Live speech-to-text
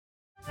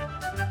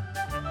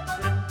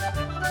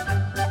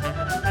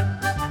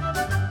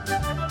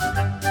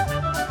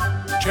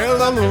C'è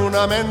la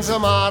luna mezza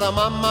mare,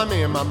 mamma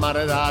mia, mamma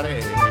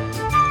dare.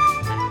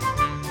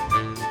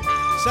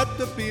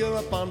 Sette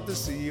pila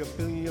fantasia,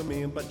 figlia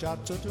mia,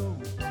 baciaccio tu.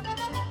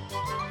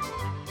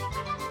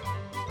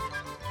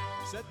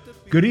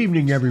 Good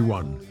evening,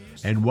 everyone,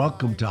 and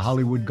welcome to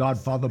Hollywood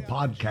Godfather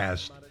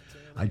Podcast.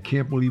 I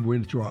can't believe we're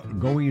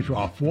going into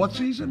our fourth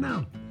season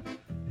now.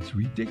 It's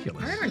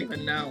ridiculous. I don't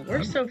even know.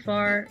 We're so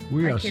far.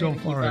 We I are can't so even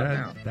far keep up ahead.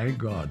 now. Thank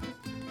God.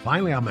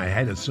 Finally, I'm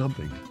ahead of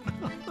something.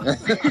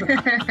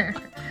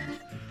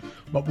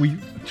 But we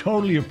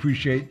totally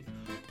appreciate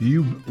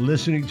you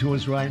listening to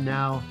us right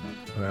now.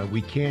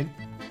 We can't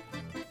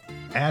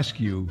ask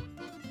you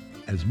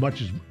as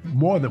much as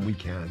more than we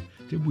can.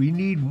 We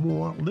need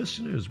more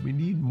listeners. We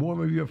need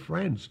more of your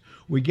friends.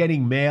 We're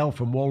getting mail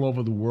from all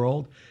over the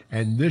world,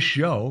 and this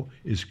show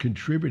is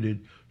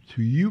contributed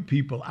to you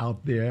people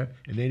out there,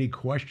 and any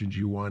questions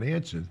you want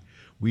answered.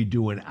 We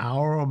do an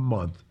hour a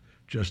month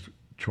just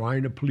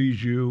trying to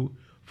please you,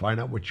 find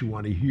out what you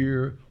want to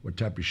hear, what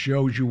type of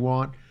shows you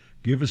want.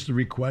 Give us the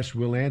request.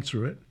 We'll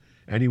answer it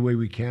any way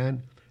we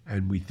can,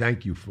 and we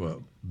thank you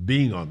for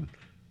being on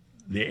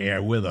the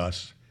air with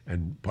us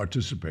and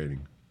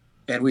participating.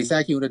 And we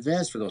thank you in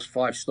advance for those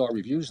 5-star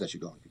reviews that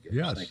you're going to give.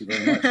 Yes. Thank you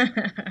very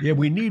much. Yeah,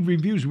 we need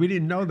reviews. We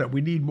didn't know that.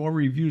 We need more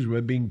reviews.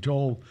 We're being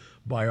told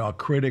by our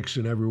critics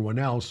and everyone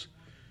else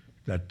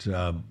that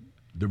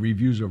the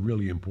reviews are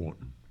really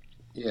important.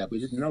 Yeah, we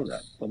didn't know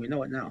that, but we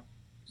know it now.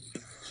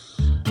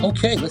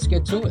 Okay, let's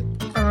get to it.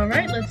 All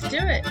right, let's do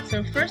it.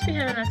 So first we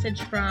have a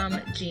message from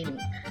Jeannie.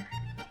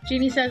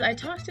 Jeannie says, I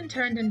tossed and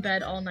turned in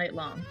bed all night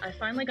long. I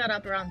finally got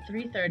up around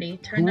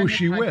 3:30, turned on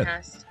your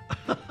podcast.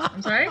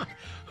 I'm sorry?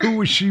 Who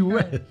was she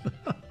with?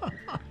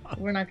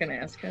 We're not going to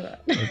ask her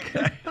that.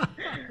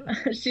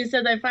 Okay. She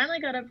says, I finally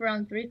got up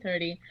around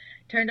 3:30,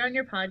 turned on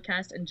your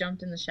podcast, and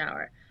jumped in the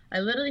shower.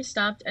 I literally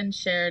stopped and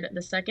shared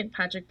the second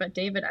Patrick But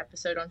David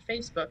episode on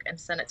Facebook and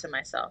sent it to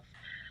myself.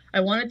 I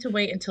wanted to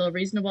wait until a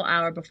reasonable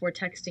hour before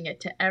texting it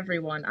to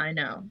everyone I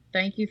know.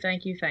 Thank you,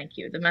 thank you, thank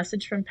you. The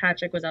message from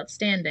Patrick was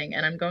outstanding,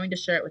 and I'm going to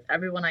share it with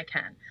everyone I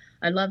can.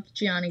 I loved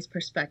Gianni's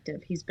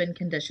perspective. He's been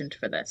conditioned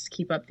for this.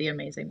 Keep up the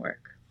amazing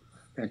work.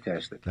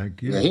 Fantastic.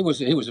 Thank you. Yeah, he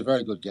was a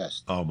very good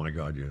guest. Oh, my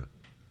God, yeah.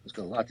 He's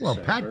got a lot to Well,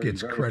 say. Pat Very,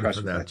 gets very credit for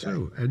impressive, that, guy.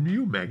 too. And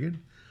you,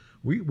 Megan.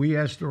 We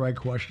asked the right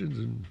questions,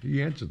 and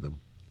he answered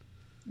them.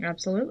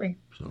 Absolutely.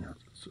 So,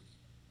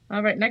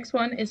 All right, next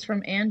one is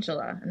from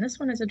Angela, and this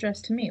one is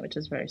addressed to me, which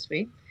is very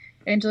sweet.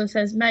 Angela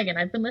says, Megan,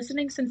 I've been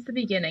listening since the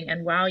beginning,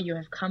 and wow, you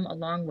have come a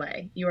long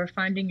way. You are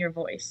finding your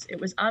voice. It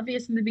was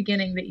obvious in the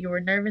beginning that you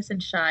were nervous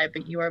and shy,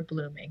 but you are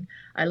blooming.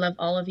 I love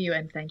all of you,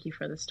 and thank you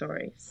for the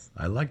stories.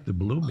 I like the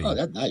blooming. Oh,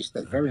 that's nice.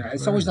 That's very nice.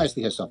 It's always nice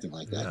to hear something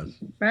like that. Yes.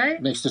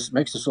 Right? Makes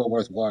this all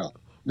worthwhile.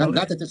 Not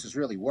that this is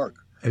really work.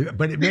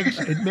 But it makes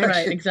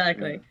Right,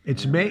 exactly.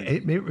 it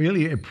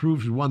really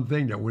improves one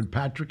thing, that when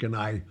Patrick and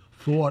I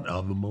thought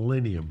of the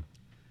millennium,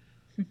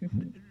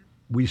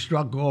 we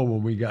struck gold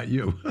when we got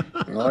you.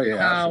 Oh, yeah. Oh,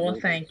 absolutely. well,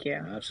 thank you.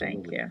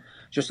 Absolutely. Thank you.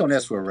 Just don't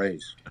ask for a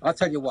raise. I'll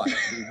tell you what.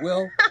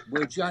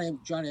 Johnny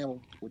and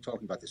we're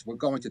talking about this. We're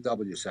going to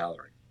double your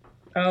salary.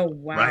 Oh,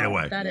 wow. Right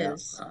away. That Yeah.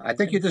 is. I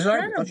think you deserve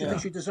it. Don't you incredible.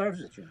 think she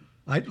deserves it, Jim?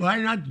 Why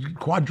not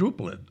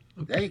quadruple it?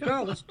 There you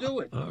go. Let's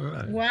do it. All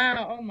right.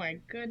 Wow. Oh, my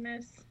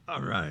goodness.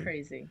 All right.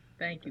 Crazy.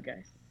 Thank you,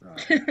 guys. All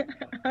right.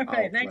 All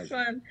right,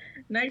 pleasure.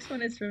 next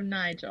one is from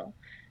Nigel.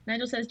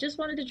 Nigel says, just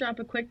wanted to drop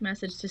a quick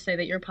message to say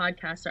that your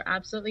podcasts are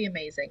absolutely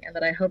amazing and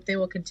that I hope they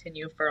will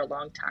continue for a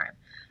long time.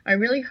 I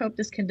really hope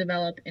this can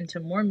develop into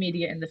more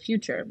media in the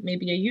future,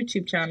 maybe a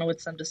YouTube channel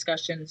with some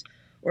discussions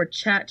or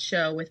chat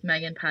show with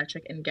Megan,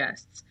 Patrick, and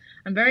guests.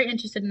 I'm very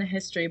interested in the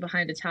history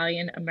behind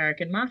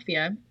Italian-American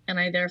mafia, and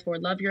I therefore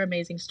love your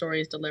amazing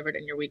stories delivered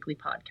in your weekly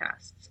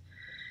podcasts.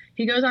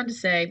 He goes on to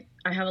say,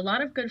 I have a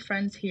lot of good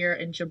friends here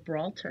in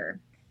Gibraltar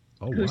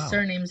whose wow.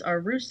 surnames are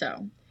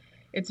Russo.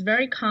 It's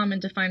very common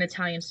to find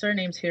Italian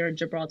surnames here in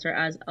Gibraltar,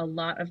 as a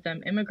lot of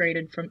them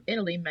immigrated from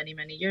Italy many,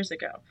 many years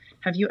ago.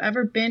 Have you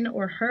ever been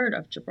or heard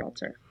of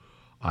Gibraltar?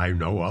 I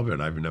know of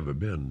it. I've never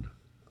been,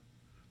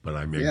 but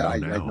I may Yeah, go I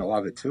now. know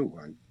of it too.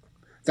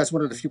 That's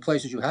one of the few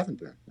places you haven't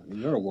been. I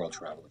mean, you're a world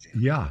traveler, Jim.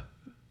 Yeah.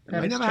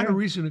 That I is never had a true.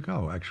 reason to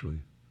go, actually.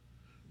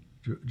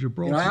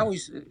 Gibraltar. You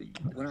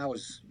know, when I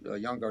was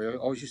younger, I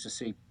always used to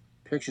see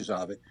pictures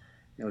of it.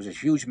 There was a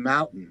huge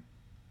mountain.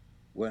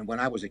 When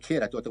I was a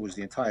kid, I thought that was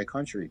the entire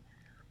country.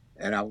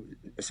 And I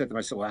said to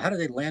myself, well, how do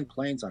they land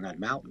planes on that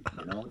mountain?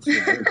 You know, it's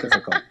very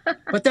difficult.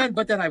 But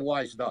then I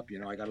wised up. You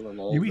know, I got a little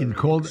older. You mean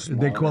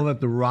they call it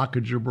the Rock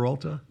of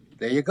Gibraltar?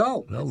 There you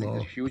go. I Hello. think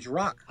it's a huge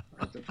rock.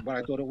 That's what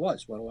I thought it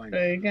was. What do I know?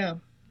 There you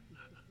go.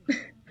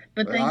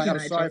 But thank you, I'm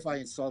Nigel. sorry if I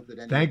insulted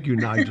any Thank you,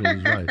 Nigel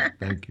is right.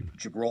 Thank you.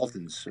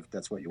 Gibraltans, if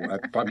that's what you want. I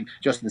probably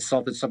just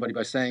insulted somebody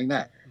by saying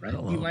that, right?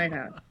 Hello. You might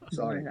have.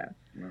 Sorry.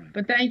 Right.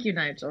 But thank you,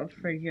 Nigel,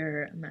 for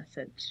your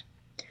message.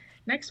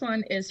 Next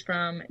one is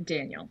from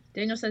Daniel.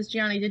 Daniel says,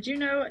 Gianni, did you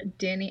know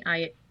Danny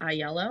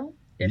Aiello?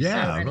 If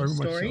yeah, so, any very much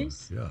stories?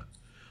 so. Yeah.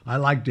 I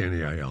like Danny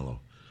Aiello.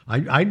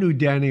 I knew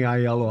Danny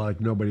Aiello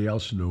like nobody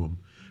else knew him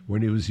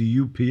when he was a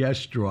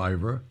UPS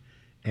driver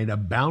and a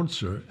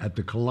bouncer at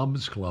the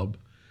Columbus Club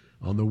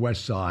on the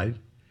West Side,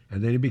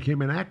 and then he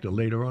became an actor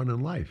later on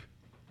in life.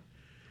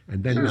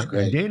 And then He was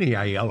great. Danny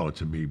Aiello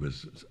to me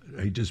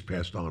he just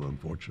passed on,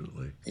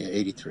 unfortunately. Yeah,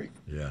 83.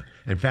 Yeah.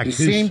 In fact, He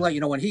seemed like,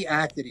 when he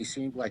acted, he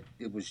seemed like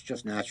it was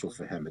just natural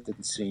for him. It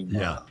didn't seem.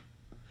 Yeah.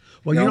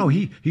 Well,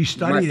 he my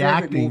studied favorite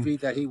acting. movie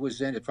that he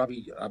was in, it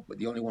probably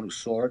the only one who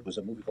saw it, was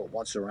a movie called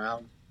Once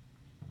Around.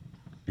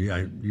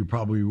 Yeah, you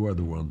probably were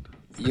the one.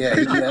 Yeah,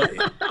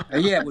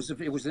 yeah.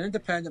 It was an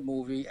independent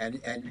movie,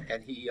 and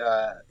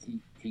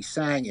he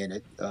sang in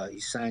it. He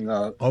sang.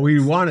 He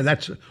wanted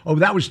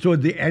that was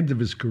toward the end of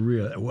his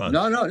career. It was.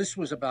 No, this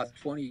was about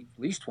at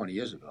least 20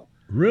 years ago.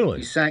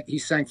 Really? He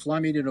sang "Fly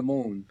Me to the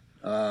Moon"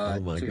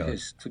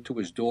 to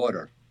his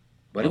daughter,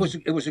 but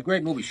it was a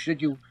great movie.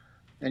 Should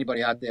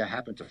anybody out there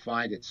happen to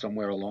find it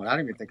somewhere along? I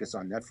don't even think it's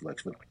on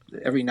Netflix, but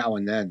every now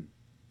and then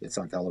it's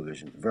on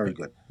television. Very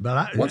good.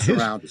 But Once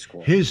Around is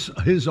called.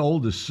 His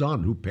oldest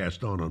son, who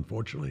passed on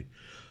unfortunately,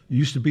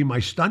 used to be my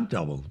stunt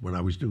double when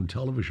I was doing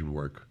television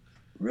work.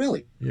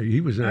 Really? Yeah, he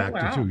was an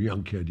actor wow. too,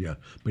 young kid. Yeah,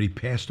 but he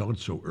passed on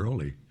so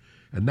early,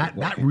 and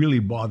that really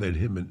bothered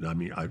him. And I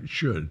mean, I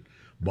should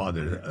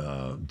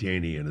bother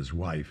Danny and his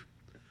wife.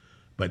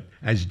 But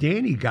as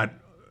Danny got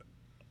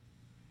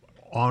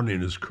on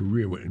in his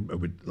career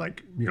with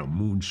like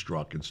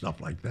Moonstruck and stuff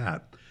like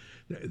that,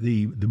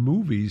 the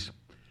movies,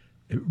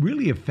 it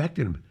really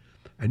affected him,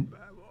 and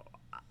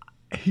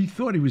he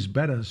thought he was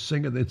better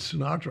singer than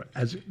Sinatra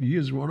as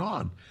years went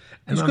on.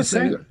 And He's a good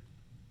singer.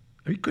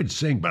 He could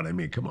sing, but I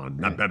mean, come on,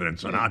 not better than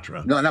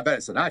Sinatra. No, not better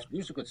than Sinatra. He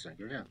was a good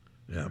singer. Yeah.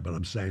 Yeah, but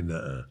I'm saying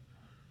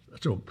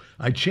so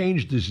I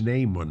changed his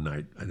name one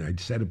night, and I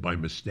said it by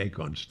mistake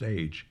on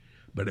stage,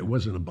 but it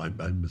wasn't by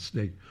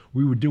mistake.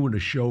 We were doing a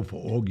show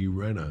for Augie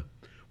Renner,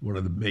 one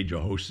of the major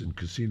hosts in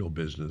casino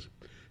business,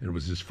 and it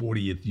was his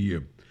 40th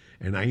year.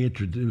 And I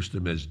introduced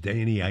him as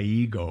Danny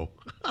Aiego.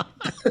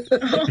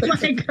 Oh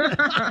my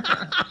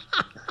god!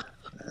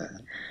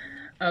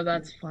 Oh,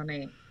 that's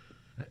funny.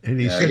 And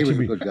he said he to was a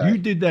me, good guy. "You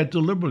did that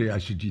deliberately." I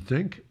said, "You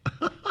think?"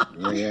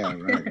 Yeah,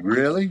 right.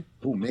 Really?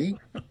 Who, me?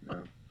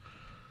 No.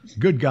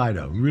 Good guy,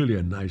 though. Really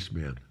a nice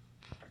man.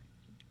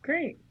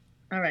 Great.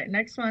 All right.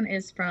 Next one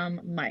is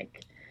from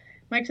Mike.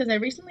 Mike says, I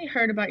recently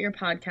heard about your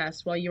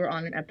podcast while you were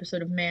on an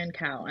episode of Man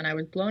Cow, and I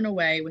was blown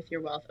away with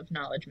your wealth of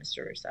knowledge,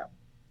 Mr. Russo.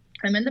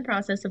 I'm in the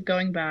process of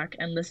going back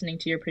and listening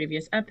to your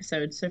previous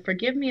episodes, so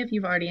forgive me if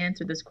you've already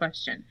answered this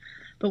question.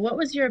 But what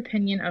was your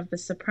opinion of The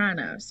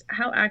Sopranos?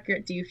 How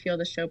accurate do you feel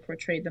the show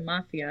portrayed the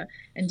mafia?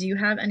 And do you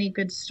have any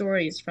good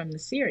stories from the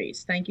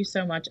series? Thank you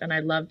so much, and I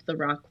loved the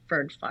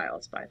Rockford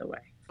Files, by the way.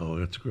 Oh,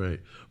 that's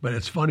great. But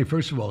it's funny.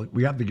 First of all,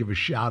 we have to give a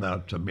shout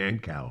out to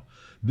Mancow.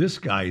 This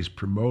guy has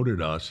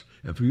promoted us.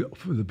 And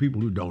for the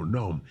people who don't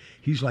know him,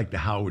 he's like the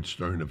Howard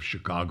Stern of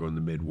Chicago and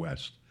the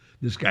Midwest.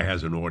 This guy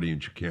has an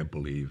audience you can't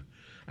believe.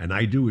 And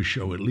I do a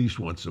show at least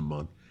once a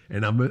month.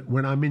 And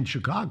when I'm in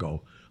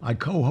Chicago, I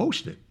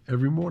co-host it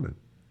every morning.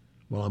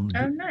 Well,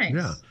 nice.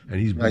 Yeah, and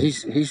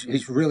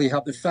he's really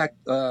helped. In fact,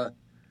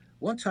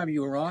 one time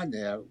you were on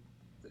there,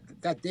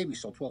 that day we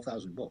sold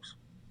 12,000 books.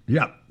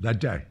 Yeah, that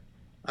day.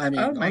 I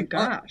mean, oh my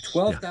gosh,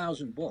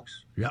 12,000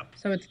 books. Yeah.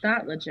 So it's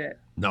that legit.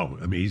 No,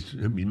 I mean he's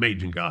an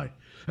amazing guy,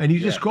 and he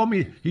just called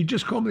me. He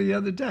just called me the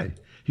other day.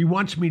 He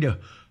wants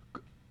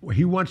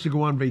to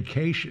go on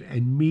vacation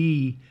and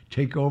me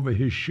take over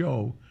his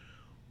show.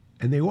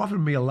 And they offered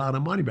me a lot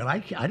of money, but I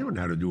don't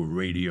know how to do a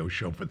radio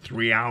show for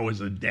 3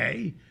 hours a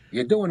day.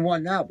 You're doing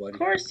one now, buddy. Of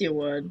course you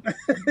would.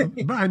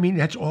 But I mean,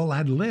 that's all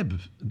ad lib.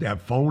 They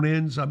have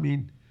phone-ins. I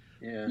mean,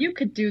 Yeah. You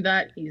could do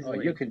that easily.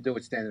 Oh, you can do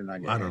it standing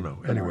on your I head. don't know.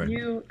 Come on. Anyway,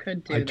 You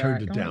could do I that.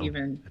 turned it Don't down.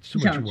 even It's too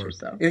much judge work.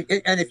 yourself.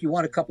 And if you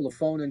want a couple of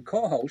phone-in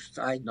co-hosts,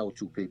 I know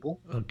two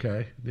people.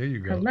 okay, there you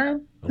go.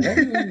 Hello?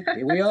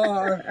 Here we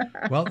are.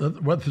 Well,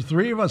 the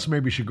three of us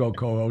maybe should go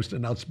co-host,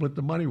 and I'll split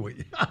the money with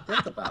you.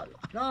 Think about it.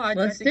 No,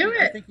 Let's think do you-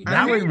 I it. think you-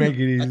 That would make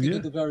it I think easier.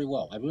 you do very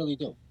well. I really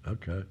do.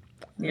 Okay.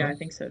 Yeah, I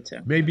think so too.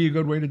 Maybe a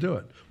good way to do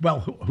it. Well,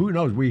 who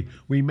knows?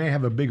 We may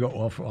have a bigger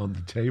offer on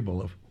the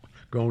table of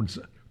going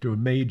to a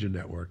major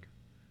network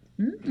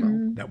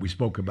that we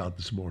spoke about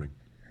this morning.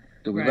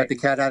 Do we Right. let the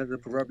cat out of the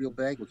proverbial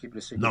bag? We'll keep it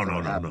a secret. No. till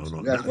it happens.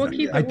 No. That's- We'll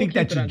keep it- I think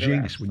we'll that's keep it a under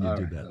jinx wraps. when you All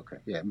do right, that. Okay.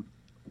 Yeah.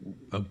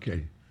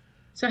 Okay.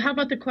 So how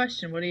about the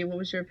question? What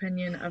was your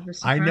opinion of the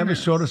I Sopranos? never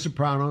saw The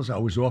Sopranos. I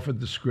was offered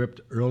the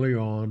script early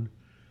on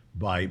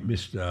by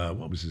Mr.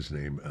 What was his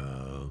name?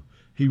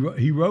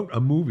 He wrote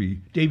a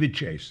movie, David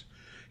Chase.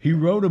 He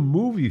wrote a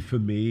movie for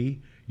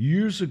me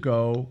years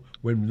ago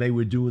when they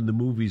were doing the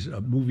movies,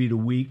 Movie to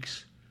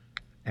Weeks.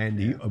 And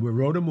he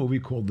wrote a movie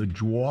called The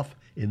Dwarf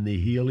in the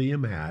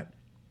Helium Hat.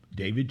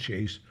 David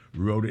Chase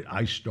wrote it.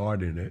 I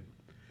starred in it.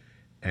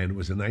 And it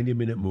was a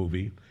 90-minute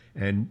movie.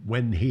 And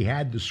when he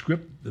had the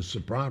script, The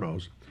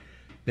Sopranos,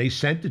 they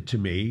sent it to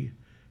me.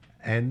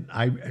 And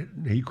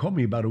he called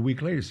me about a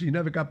week later. He said, you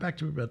never got back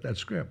to me about that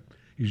script.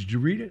 He said, did you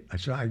read it? I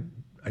said,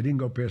 I didn't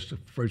go past the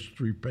first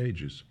 3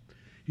 pages.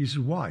 He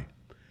said, why?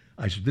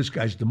 I said, this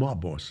guy's the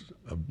mob boss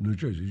of New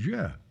Jersey. He said,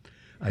 yeah.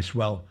 I said,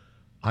 well,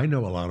 I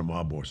know a lot of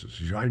mob bosses.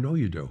 He said, I know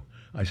you do.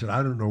 I said,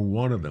 I don't know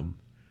one of them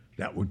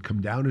that would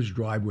come down his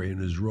driveway in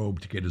his robe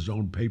to get his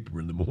own paper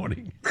in the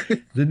morning.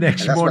 The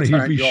next And that's morning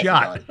what he'd be turned you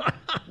shot. off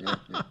about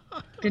it.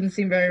 Didn't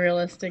seem very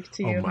realistic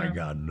to you. Oh my huh?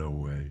 God, no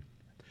way.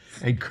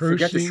 And cursing.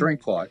 Forget the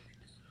shrink part.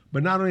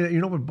 But not only that, you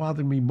know what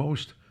bothered me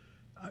most?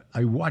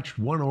 I watched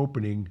one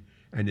opening,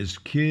 and his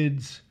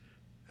kids,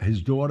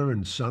 his daughter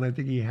and son, I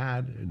think he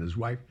had, and his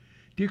wife,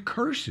 they're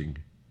cursing.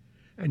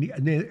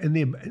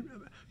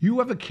 You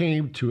ever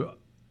came to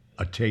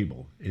a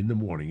table in the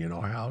morning in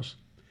our house,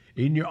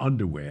 in your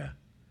underwear,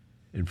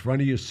 in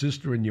front of your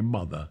sister and your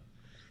mother?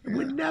 It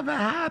would never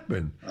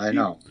happen. I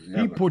know. He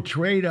Never.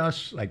 portrayed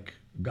us like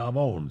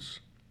gavons.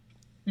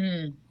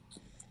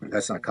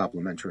 That's not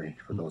complimentary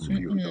for those of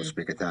you who don't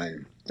speak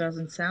Italian.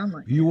 Doesn't sound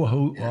like. You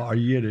who are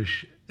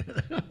Yiddish.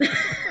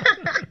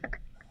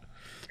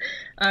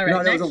 All right, You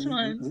know, there next was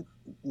one.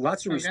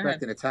 lots of Oh, go respect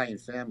ahead. in Italian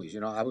families. You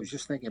know, I was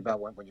just thinking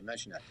about when you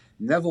mentioned that.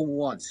 Never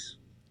once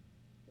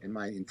in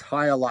my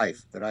entire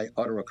life did I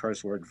utter a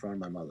curse word in front of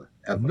my mother.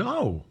 Ever.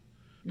 No.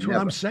 That's what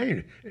Never. I'm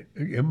saying.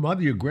 Your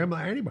mother, your grandma,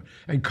 anybody.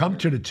 And come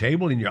to the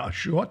table in your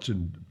shorts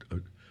and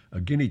a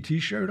Guinea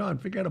t-shirt on,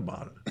 forget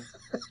about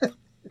it.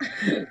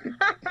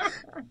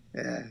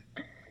 Yeah.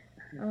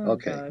 Oh,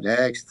 Okay, God.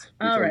 next.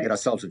 All Before we right. get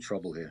ourselves in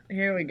trouble here.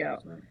 Here we go.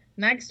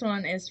 Next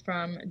one is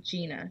from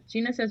Gina.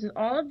 Gina says, with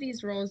all of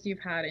these roles you've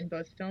had in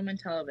both film and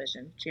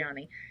television,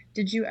 Gianni,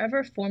 did you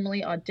ever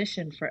formally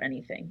audition for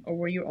anything, or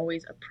were you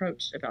always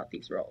approached about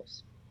these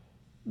roles?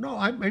 No,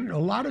 I mean, a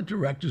lot of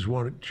directors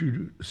wanted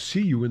to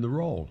see you in the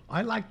role.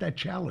 I like that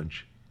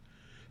challenge.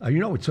 You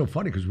know, it's so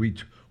funny because we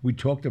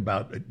talked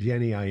about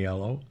Danny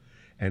Aiello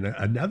and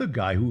another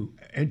guy who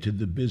entered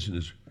the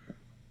business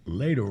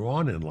later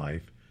on in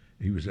life.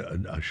 He was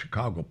a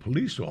Chicago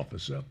police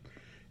officer.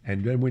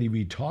 And then when he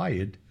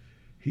retired,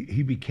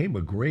 he became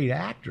a great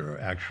actor,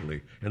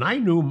 actually. And I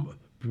knew him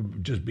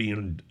from just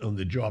being on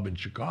the job in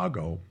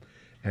Chicago.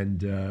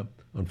 And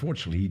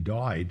unfortunately, he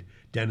died,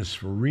 Dennis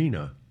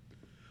Farina.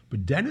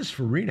 But Dennis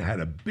Farina had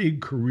a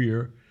big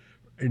career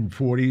when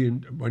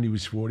he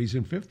was 40s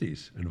and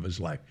 50s of his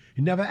life.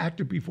 He never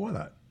acted before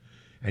that.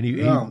 And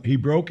No. he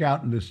broke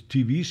out in this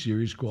TV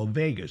series called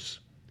Vegas.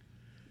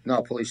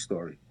 No, Police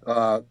Story.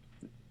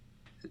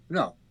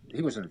 No,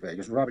 he was in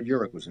Vegas. Robert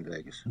Urich was in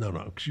Vegas. No,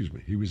 excuse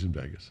me. He was in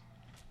Vegas.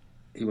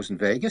 He was in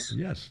Vegas?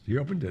 Yes, he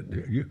opened it.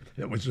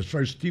 That was his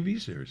first TV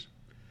series.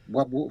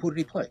 Who did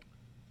he play?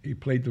 He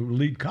played the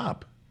lead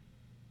cop.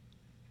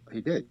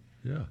 He did.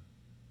 Yeah.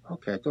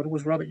 Okay, I thought it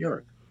was Robert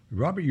Urich.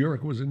 Robert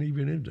Urich wasn't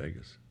even in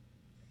Vegas.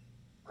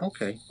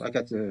 Okay, I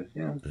got the,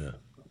 Yeah.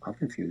 I'm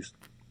confused.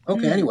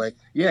 Okay, anyway,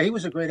 yeah, he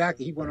was a great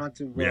actor. He went on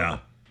to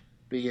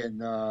be in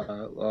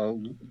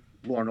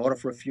Law and Order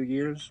for a few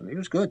years, and he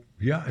was good.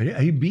 Yeah,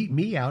 he beat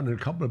me out in a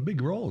couple of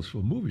big roles for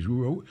movies.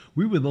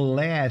 We were the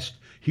last.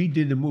 He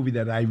did a movie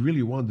that I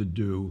really wanted to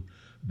do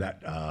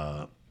that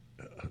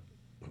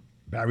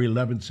Barry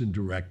Levinson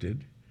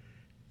directed,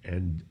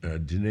 and De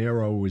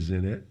Niro was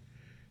in it,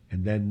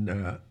 and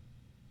then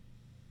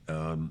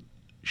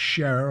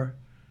Cher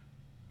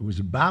was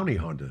a bounty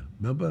hunter.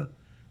 Remember?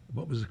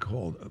 What was it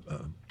called?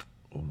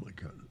 Oh my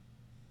God.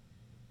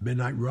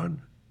 Midnight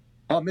Run?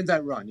 Oh,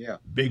 Midnight Run, yeah.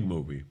 Big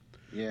movie.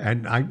 Yeah.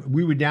 And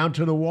we were down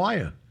to the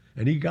wire,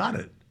 and he got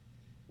it.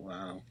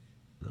 Wow.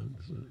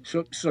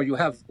 So you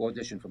have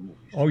auditioned for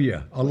movies? Oh,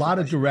 yeah. A lot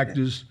of question?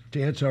 directors,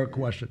 to answer our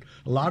question,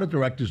 a lot of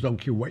directors don't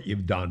care what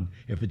you've done.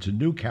 If it's a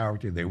new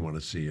character, they want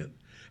to see it.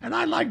 And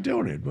I like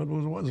doing it, but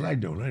what was I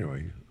doing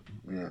anyway?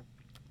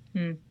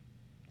 Yeah.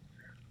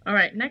 All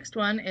right, next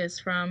one is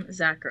from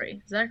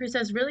Zachary. Zachary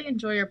says, really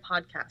enjoy your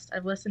podcast.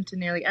 I've listened to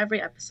nearly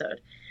every episode.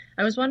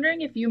 I was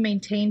wondering if you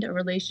maintained a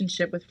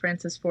relationship with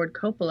Francis Ford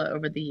Coppola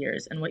over the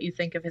years and what you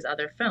think of his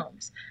other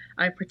films.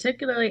 I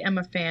particularly am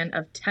a fan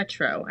of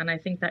Tetro, and I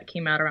think that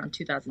came out around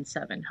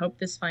 2007. Hope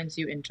this finds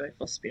you in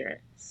joyful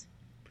spirits.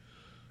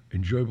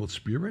 Enjoyable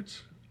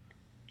spirits?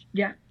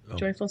 Yeah,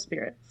 joyful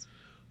spirits.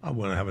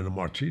 When I'm having a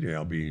martini,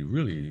 I'll be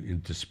really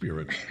into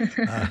spirits.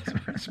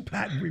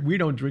 Pat, we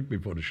don't drink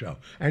before the show.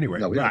 Anyway.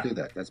 No, we don't do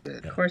that. That's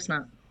bad. Of course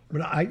not.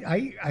 But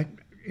I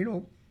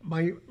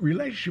my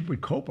relationship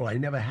with Coppola, I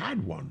never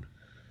had one.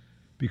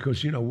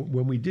 Because,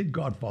 when we did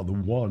Godfather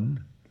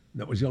 1,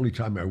 that was the only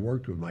time I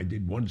worked with him. I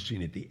did one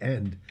scene at the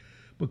end.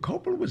 But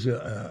Coppola was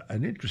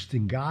an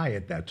interesting guy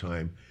at that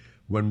time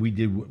when we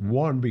did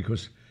 1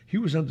 because he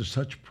was under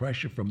such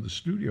pressure from the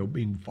studio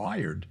being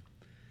fired.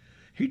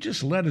 He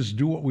just let us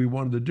do what we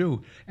wanted to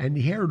do. And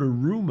he heard a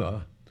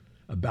rumor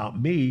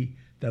about me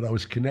that I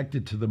was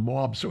connected to the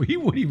mob, so he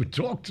wouldn't even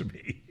talk to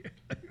me.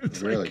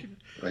 It's Really?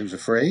 He was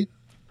afraid?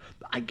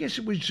 I guess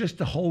it was just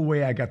the whole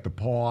way I got the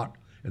part,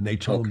 and they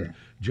told Okay. me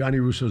Johnny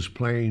Russo's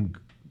playing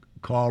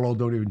Carlo,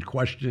 don't even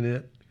question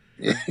it.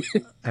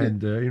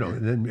 And and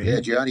then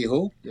Yeah, Gianni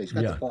who? Yeah, he's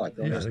got the part.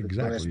 Don't yeah, ask me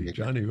exactly, again.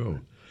 Johnny who.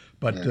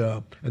 But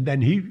and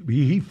then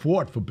he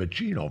fought for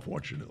Pacino,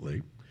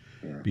 fortunately,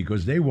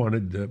 because they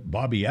wanted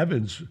Bobby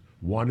Evans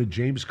wanted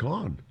James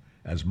Caan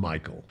as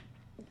Michael,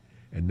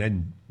 and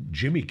then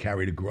Jimmy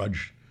carried a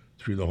grudge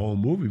through the whole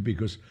movie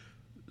because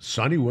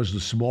Sonny was the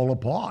smaller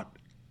part.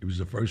 He was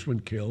the first one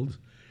killed.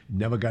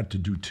 Never got to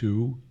do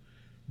two,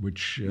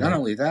 which... Not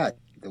only that,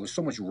 there was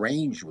so much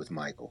range with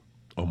Michael.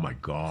 Oh, my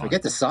God.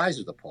 Forget the size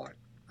of the part.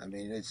 I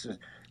mean, it's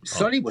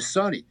Sonny was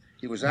Sonny.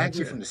 He was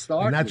angry from the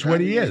start. And that's was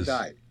what angry he when is.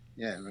 Died.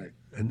 Yeah, right.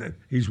 And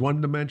he's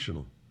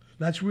one-dimensional.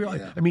 That's really...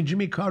 Yeah. I mean,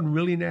 Jimmy Carter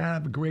really now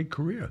have a great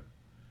career.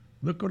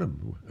 Look at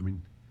him. I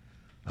mean,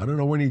 I don't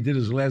know when he did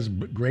his last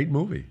great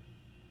movie.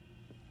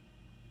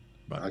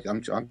 But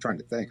I'm trying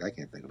to think. I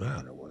can't think of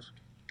when it was.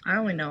 I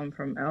only know him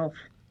from Elf.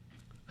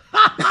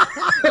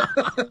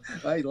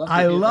 I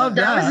love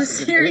that. That was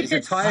a serious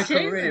His entire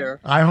statement. career.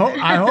 I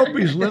hope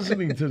he's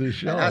listening to the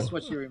show. And that's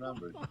what she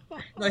remembered.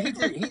 No, he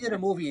did a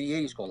movie in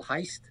the '80s called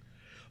Heist.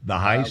 The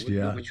Heist,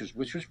 yeah.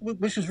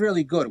 Which was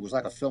really good. It was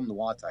like a film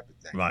noir type of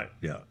thing. Right,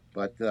 yeah.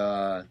 But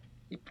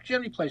he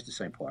generally plays the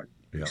same part,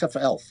 Yeah. except for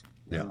Elf.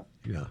 you Yeah, know.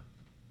 yeah.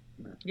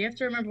 You have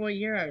to remember what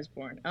year I was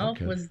born. Elf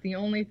Okay. was the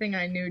only thing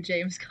I knew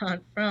James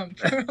Caan from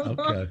for a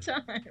long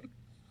time.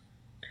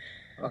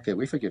 Okay,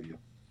 we forgive you.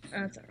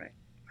 That's all right.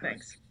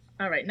 Thanks.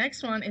 All right,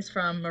 next one is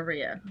from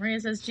Maria. Maria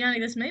says, Gianni,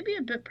 this may be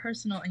a bit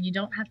personal and you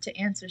don't have to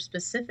answer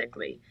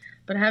specifically,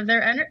 but have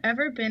there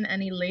ever been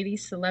any lady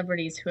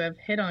celebrities who have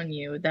hit on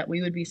you that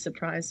we would be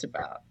surprised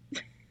about?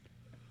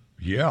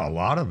 Yeah, a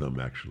lot of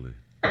them, actually.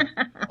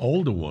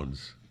 Older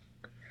ones.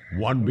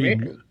 One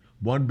being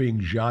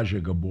Zsa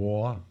Zsa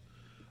Gabor.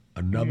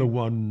 Another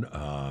one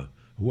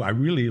who I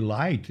really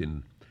liked.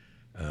 And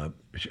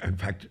in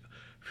fact,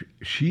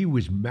 she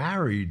was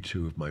married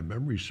to, if my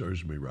memory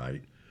serves me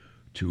right,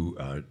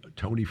 to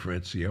Tony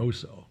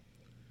Francioso.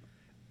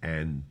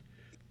 And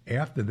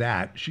after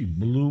that, she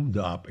bloomed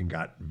up and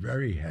got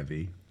very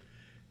heavy.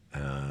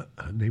 Her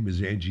name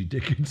is Angie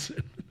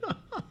Dickinson.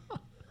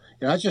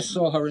 I just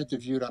saw her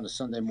interviewed on the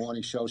Sunday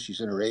morning show. She's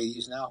in her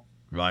 80s now.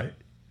 Right.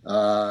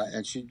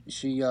 And she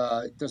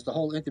does the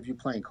whole interview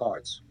playing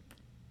cards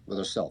with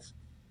herself.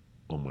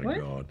 Oh, my What?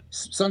 God.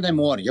 Sunday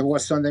morning. You ever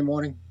watch Sunday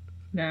morning?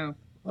 No.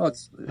 Oh,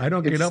 it's I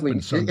don't get up on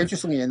Sunday.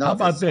 Interestingly enough,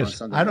 How about it's on this?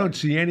 Sunday I don't morning.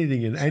 see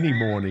anything in any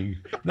morning.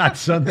 Not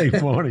Sunday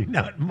morning,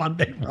 not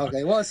Monday morning.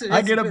 Okay, well,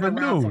 I get up been at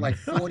around noon. for like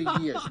 40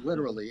 years,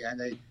 literally,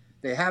 and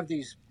they have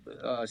these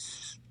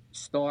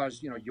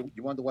stars. You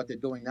wonder what they're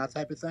doing, that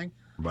type of thing.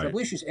 Right. So I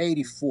believe she's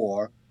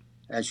 84,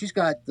 and she's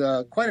got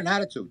quite an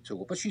attitude to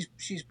her. But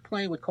she's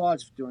playing with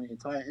cards during the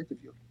entire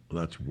interview.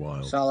 That's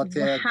wild.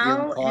 Solitaire, How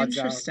dealing cards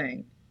out.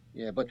 interesting.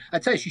 Yeah, but I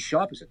tell you, she's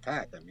sharp as a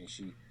tack. I mean,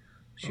 she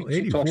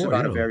 84, talks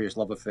about her yeah. various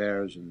love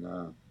affairs,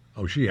 and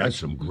Oh, she had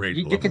some great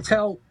you love can affairs.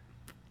 tell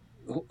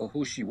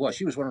who she was.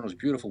 She was one of those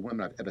beautiful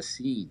women I've ever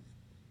seen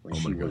when Oh,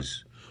 my she God.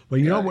 was. Well,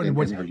 you know Yeah, what? in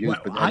What her youth,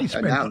 but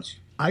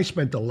I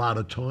spent a lot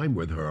of time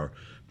with her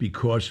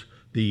because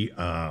the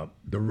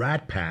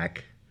Rat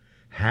Pack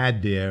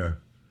had their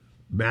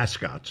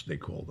mascots, they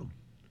called them,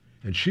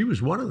 and she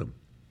was one of them.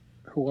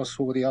 Who else?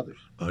 Who were the others?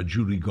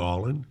 Judy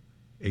Garland,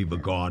 Ava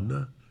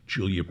Gardner,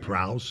 Julia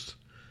Proust.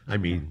 I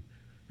mean,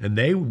 and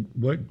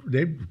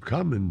they'd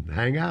come and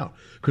hang out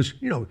because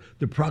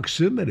the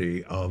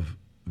proximity of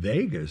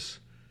Vegas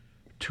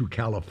to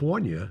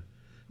California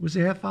was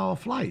a half-hour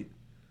flight.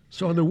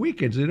 So on the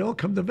weekends they'd all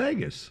come to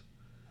Vegas,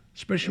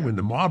 especially when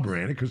the mob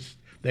ran it because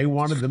they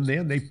wanted them there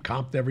and they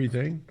comped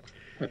everything.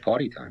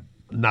 Party time.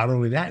 Not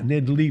only that, and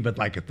they'd leave at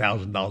like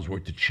 $1,000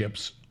 worth of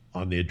chips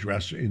on their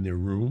dresser in their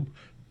room.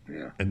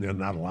 Yeah. And they're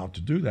not allowed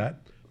to do that.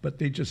 But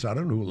they just, I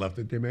don't know who left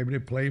it there. Maybe they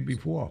played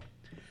before.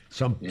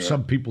 Some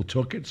people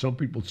took it. Some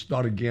people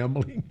started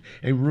gambling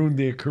and ruined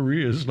their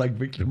careers like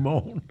Victor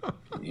Moan.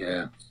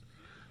 Yeah.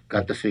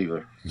 Got the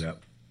fever.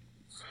 Yep.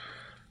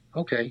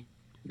 Okay.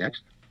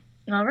 Next.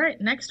 All right,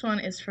 next one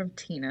is from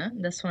Tina.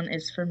 This one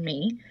is for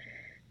me.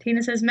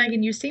 Tina says,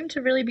 Megan, you seem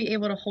to really be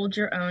able to hold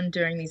your own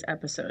during these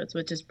episodes,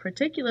 which is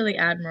particularly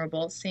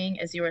admirable, seeing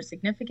as you are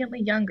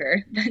significantly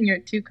younger than your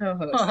two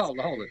co-hosts. Oh,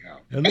 hold it now.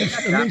 At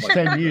least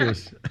 10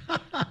 years.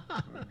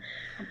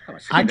 Come on,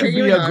 I could be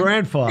Continuing a on. Who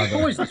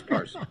grandfather. is this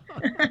person?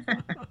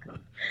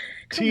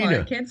 Come Tina.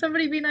 on, can't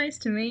somebody be nice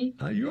to me?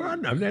 You're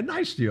on. They're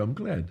nice to you. I'm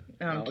glad.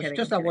 No, I'm No, kidding. it's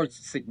just I'm that kidding. word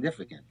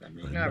significant. I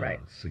mean, All right.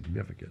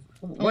 Significant.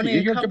 Only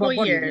a couple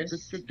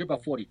years. You're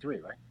about 43,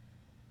 right?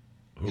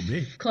 Who,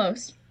 me?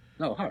 Close.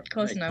 No, her.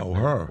 Close Right. enough. Oh,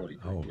 her.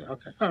 43. Oh. Yeah,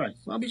 okay. All right.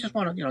 Well, we just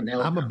want to, nail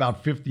it I'm down.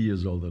 about 50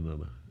 years older than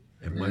her.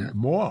 And Yeah.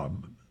 more.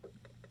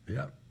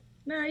 Yeah.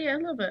 No, yeah, a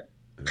little bit.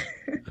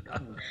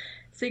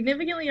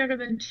 Significantly younger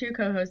than two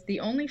co-hosts, the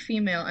only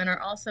female, and are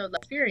also less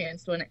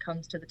experienced when it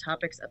comes to the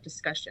topics of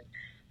discussion.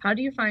 How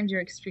do you find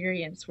your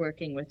experience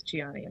working with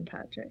Gianni and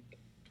Patrick?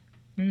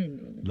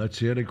 Let's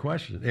hear the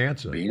question.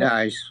 Answer. Be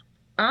nice.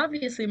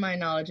 Obviously, my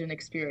knowledge and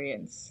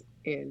experience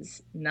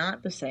is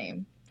not the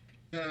same.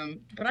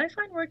 But I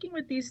find working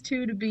with these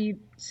two to be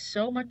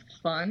so much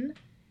fun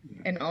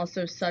and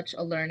also such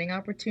a learning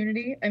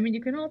opportunity. I mean,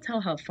 you can all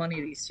tell how funny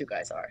these two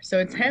guys are. So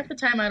it's half the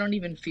time I don't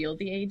even feel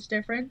the age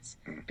difference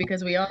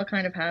because we all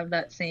kind of have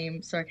that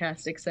same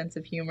sarcastic sense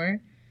of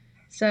humor.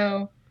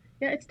 So,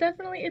 yeah,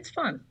 it's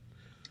fun.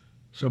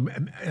 So,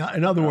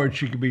 in other words,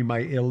 she could be my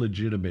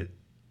illegitimate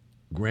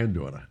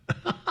granddaughter.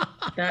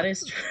 That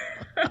is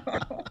true.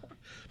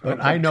 But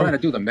I'm I know. trying to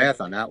do the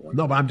math on that one.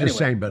 No, but I'm just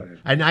saying. Anyway,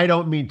 And I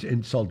don't mean to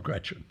insult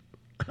Gretchen.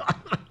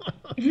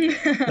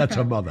 That's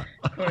her mother.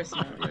 Of course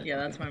not. Yeah,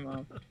 that's my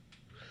mom.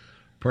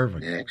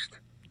 Perfect. next.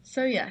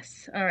 So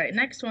yes. All right.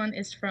 Next one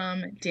is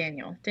from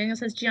Daniel. Daniel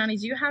says, Gianni,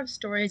 do you have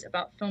stories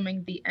about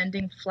filming the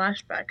ending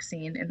flashback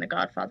scene in The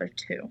Godfather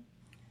 2?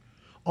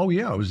 Oh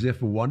yeah, I was there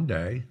for one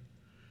day,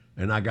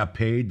 and I got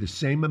paid the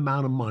same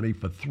amount of money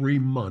for 3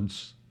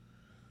 months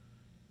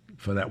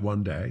for that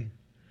one day,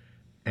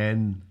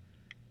 and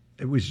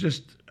it was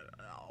just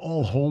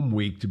all home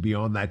week to be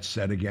on that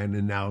set again.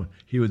 And now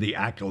here are the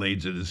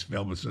accolades of this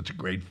film. It's such a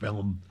great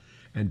film,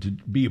 and to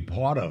be a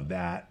part of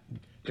that.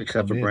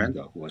 Except for come in.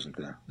 Brando, who wasn't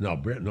there. No,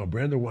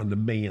 Brando wanted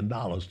 $1 million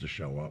to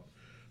show up.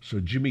 So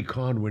Jimmy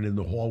Kahn went in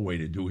the hallway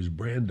to do his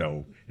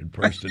Brando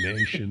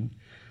impersonation.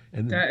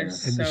 And, That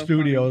is and the so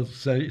studio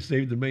saved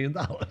 $1 million.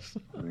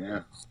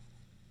 Yeah.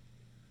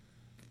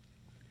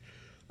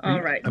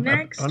 All right.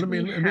 Next, let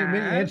me we add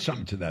have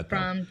something to that. Though.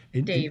 from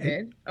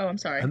David. Oh, I'm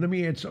sorry. And let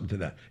me add something to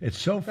that. It's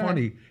so ahead.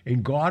 funny.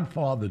 In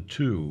Godfather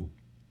 2,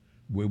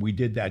 where we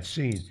did that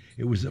scene,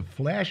 it was a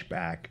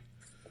flashback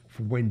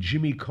for when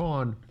Jimmy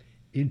Kahn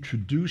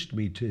introduced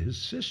me to his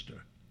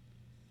sister.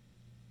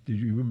 Did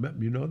you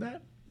remember? You know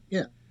that?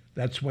 Yeah.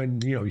 That's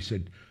when, he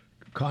said,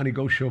 Connie,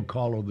 go show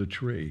Carlo the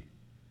tree.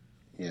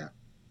 Yeah.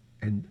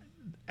 And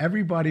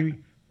everybody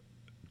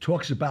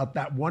talks about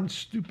that one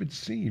stupid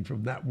scene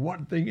from that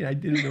one thing I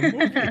did in the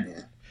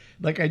movie.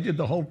 Like I did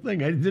the whole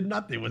thing. I did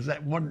nothing. It was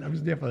that one. I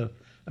was there for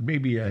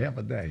maybe a half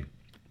a day.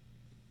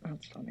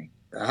 That's funny.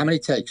 How many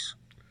takes?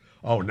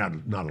 Oh, not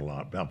a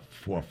lot. About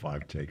 4 or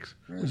 5 takes.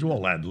 It was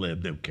all ad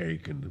lib, the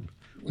cake, and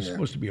it was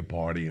supposed to be a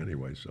party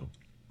anyway. So.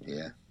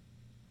 Yeah.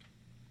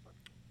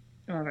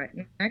 All right.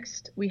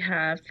 Next, we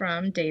have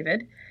from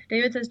David.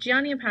 David says,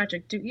 Gianni and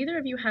Patrick, do either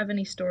of you have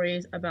any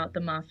stories about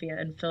the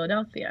mafia in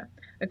Philadelphia?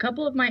 A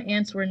couple of my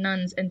aunts were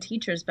nuns and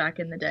teachers back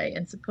in the day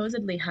and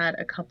supposedly had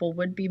a couple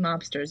would-be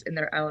mobsters in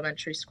their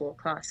elementary school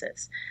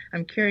classes.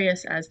 I'm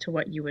curious as to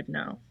what you would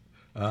know.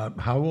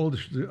 How old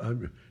is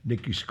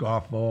Nicky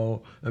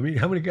Scarfo? I mean,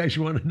 how many guys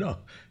you want to know?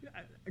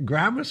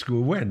 Grammar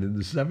school, when? In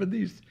the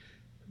 70s?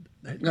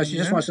 No, she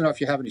just wants to know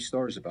if you have any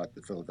stories about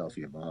the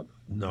Philadelphia mob.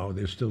 No,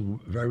 they're still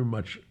very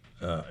much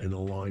in a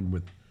line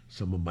with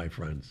some of my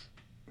friends.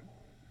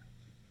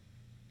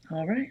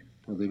 All right.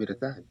 We'll leave it at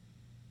that.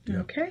 Yeah.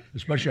 Okay.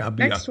 Especially,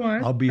 Next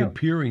one. I'll be Oh.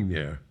 appearing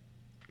there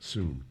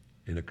soon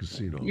in a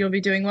casino. You'll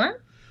be doing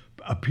what?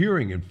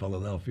 Appearing in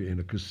Philadelphia in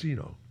a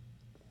casino.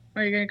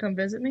 Are you going to come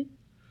visit me?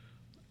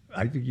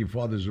 I think your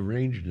father's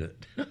arranged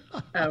it.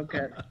 Oh,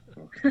 good.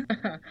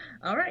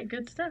 All right,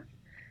 good stuff.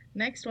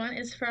 Next one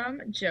is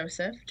from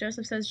Joseph.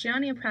 Joseph says,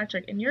 Gianni and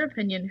Patrick, in your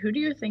opinion, who do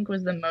you think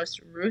was the most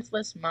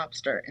ruthless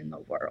mobster in the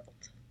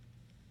world?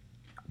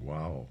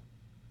 Wow.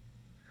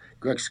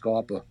 Greg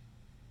Scarpa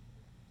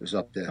was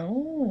up there.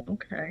 Oh,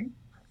 okay.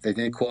 They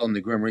didn't call him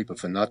the Grim Reaper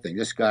for nothing.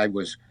 This guy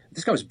was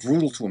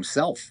brutal to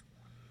himself.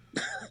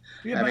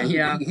 Yeah, I mean,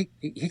 Yeah.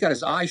 he got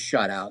his eyes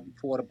shot out and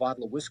poured a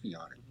bottle of whiskey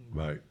on it.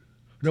 right.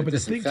 No, but the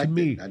thing to Disinfectant.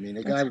 me, I mean,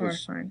 the That's guy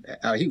was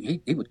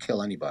horrifying. he would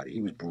kill anybody.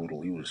 He was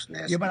brutal. He was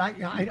nasty. yeah, but I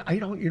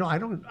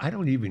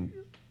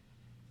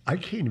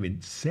can't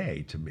even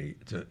say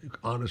to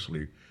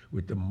honestly,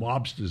 with the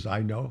mobsters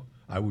I know,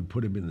 I would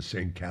put him in the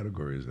same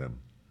category as them.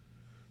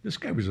 This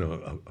guy was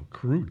a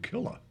crude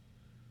killer.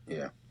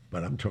 Yeah.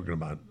 But I'm talking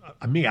about,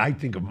 I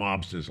think of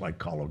mobsters like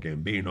Carlo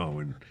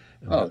Gambino and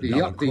The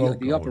Della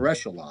Croce upper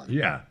echelon.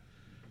 Yeah.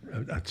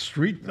 A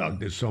street thug,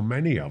 there's so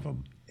many of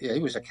them. Yeah, he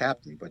was a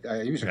captain, but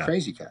he was a Yeah.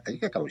 crazy captain.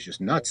 That guy was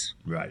just nuts.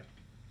 Right.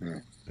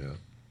 Yeah. Yeah.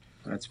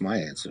 That's my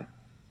answer.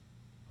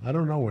 I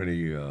don't know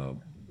any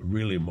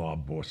really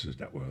mob bosses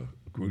that were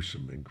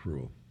gruesome and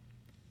cruel.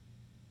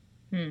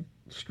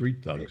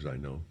 Street thugs, I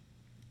know.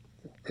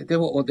 They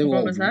were What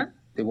all, was that?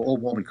 They were all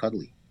warm and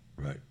cuddly.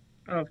 Right.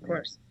 Oh, of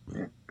course.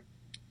 Yeah.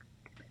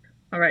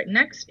 All right,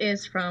 next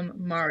is from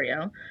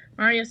Mario.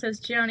 Mario says,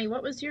 Gianni,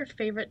 what was your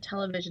favorite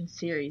television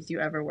series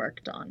you ever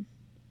worked on?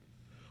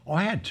 Oh,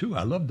 I had 2.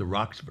 I loved the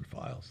Rockford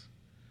Files.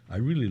 I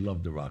really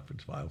loved the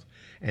Rockford Files.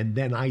 And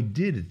then I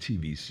did a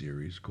TV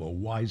series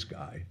called Wise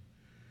Guy,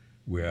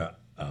 where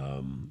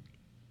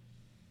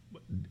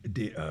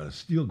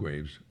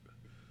Steelgraves,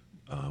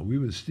 we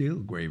were the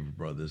Steelgrave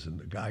brothers, and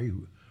the guy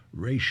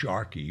Ray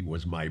Sharkey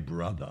was my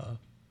brother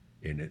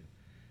in it.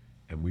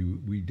 And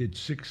we did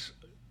 6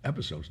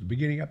 episodes, the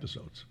beginning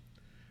episodes.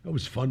 It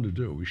was fun to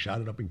do. We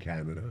shot it up in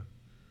Canada,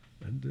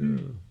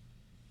 and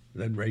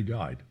then Ray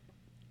died.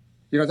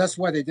 You know, that's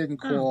why they didn't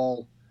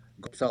call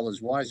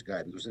Goodfellas Wise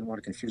Guy, because they didn't want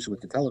to confuse it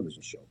with the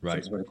television show. Right. So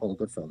that's why they call it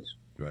Goodfellas.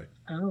 Right.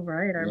 Oh,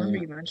 right. I remember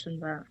you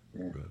mentioned that.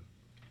 Yeah.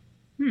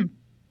 Right.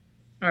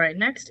 All right,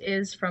 next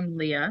is from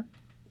Leah.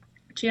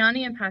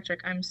 Gianni and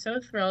Patrick, I'm so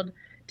thrilled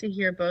to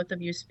hear both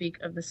of you speak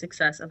of the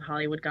success of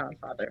Hollywood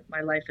Godfather,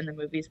 my life in the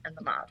movies, and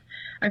the mob.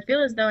 I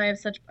feel as though I have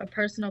such a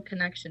personal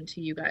connection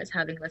to you guys,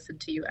 having listened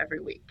to you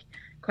every week.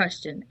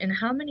 Question, in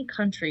how many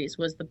countries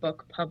was the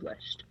book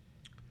published?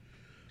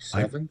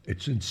 7?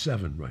 It's in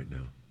 7 right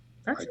now.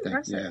 That's I think,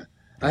 impressive.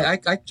 yeah.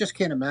 I just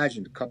can't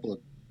imagine a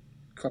couple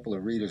couple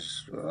of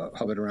readers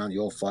hovered around the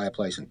old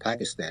fireplace in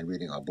Pakistan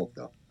reading our book,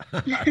 though.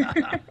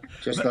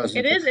 Just doesn't.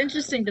 It is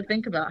interesting to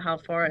think about how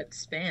far it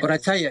spans. But I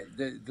tell you,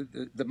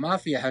 the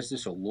mafia has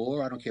this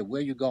allure. I don't care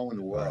where you go in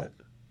the world. Right.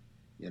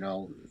 You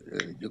know,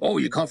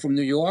 you come from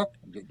New York?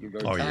 You're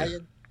Oh, yeah.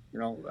 Italian? You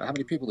know, how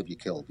many people have you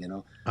killed? You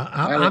know,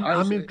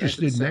 I'm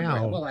interested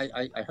now. Well,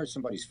 I hurt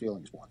somebody's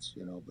feelings once,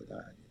 you know, but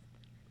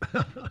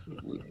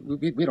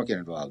we don't get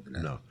involved in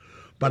that. No,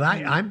 but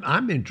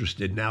I'm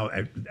interested now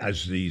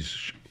as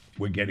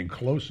we're getting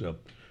closer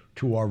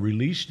to our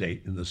release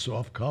date in the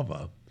soft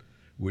cover,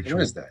 which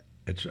What is that?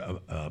 It's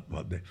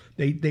well,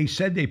 they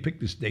said they picked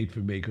this date for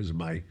me because of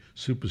my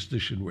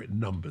superstition with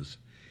numbers.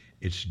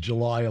 It's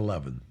July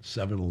 11,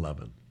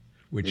 7/11,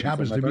 which Even for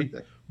happens my to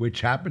birthday.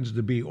 which happens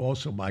to be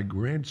also my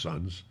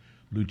grandson's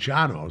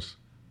Luciano's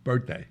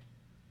birthday.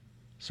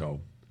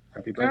 So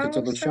Happy birthday to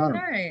Oh, so Luciano.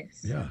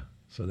 nice.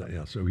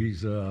 so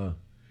he's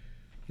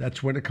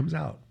that's when it comes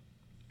out,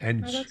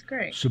 and Oh, that's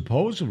great.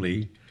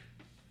 supposedly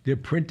they're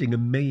printing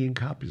 1 million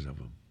copies of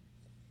them.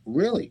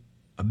 Really?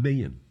 1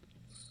 million.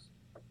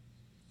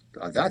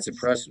 That's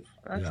impressive.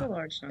 That's Yeah. a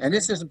large number. And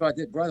this isn't, by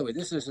the way,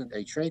 this isn't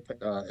a trade,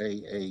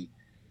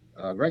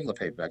 a regular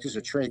paperback. This is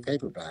a trade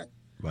paperback,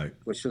 Right,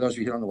 which for those of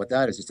you who don't know what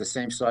that is, it's the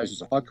same size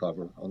as a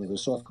hardcover, only with a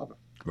soft cover.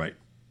 right.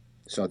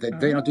 So they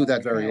don't do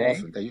that very Okay.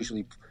 often. They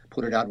usually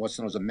put it out in what's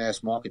known as a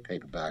mass market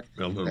paperback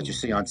A little- that you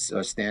see on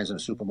stands in a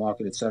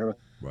supermarket, etc.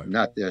 Right.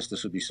 Not this.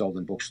 This would be sold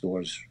in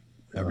bookstores,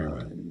 Everywhere.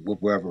 and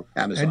wherever,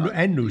 Amazon. And the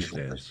usual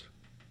newsstands. place.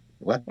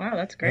 What? Wow,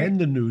 that's great. And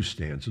the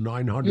newsstands,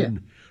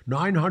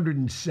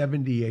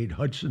 978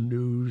 Hudson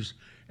News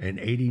and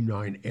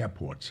 89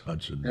 airports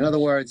Hudson News. In other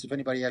words, if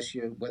anybody asks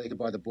you where they can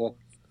buy the book,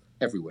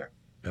 everywhere.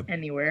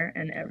 Anywhere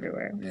and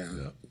everywhere. Yeah.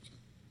 Yeah.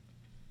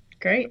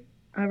 Great.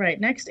 All right.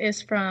 Next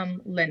is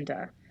from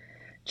Linda.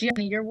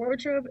 Gianni, your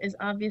wardrobe is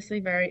obviously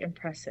very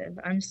impressive.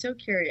 I'm so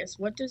curious,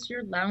 what does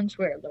your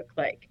loungewear look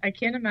like? I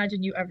can't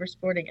imagine you ever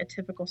sporting a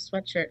typical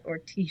sweatshirt or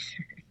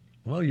t-shirt.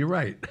 Well, you're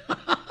right.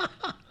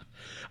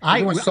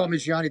 You once told me,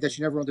 Gianni, that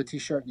you never owned a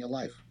T-shirt in your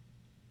life.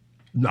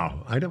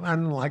 No, I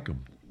don't like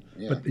them.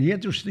 Yeah. But the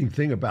interesting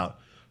thing about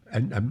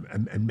and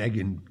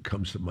Megan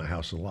comes to my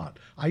house a lot.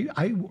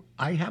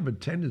 I have a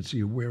tendency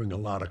of wearing a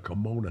lot of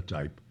kimono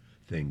type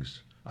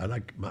things. I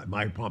like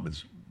my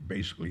apartment's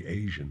basically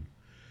Asian,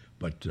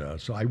 but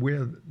so I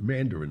wear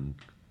Mandarin,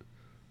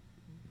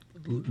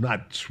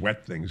 not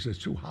sweat things. It's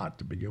too hot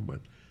to begin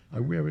with. I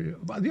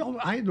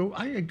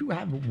do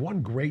have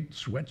one great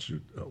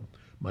sweatsuit though,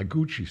 my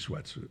Gucci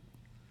sweatsuit.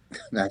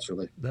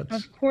 Naturally.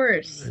 That's Of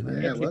course. Yeah,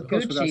 It's a well, it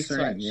goes without Gucci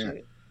saying, yeah.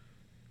 sweatshirt.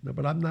 no,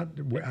 but I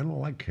don't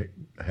like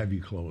heavy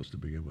clothes to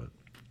begin with.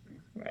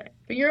 Right.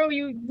 But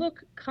you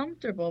look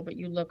comfortable, but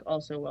you look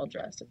also well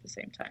dressed at the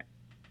same time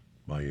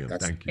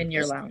That's- Thank you. in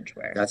your That's-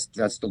 loungewear.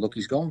 That's the look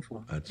he's going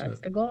for. That's That's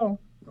it. the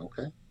goal.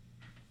 Okay.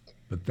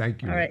 But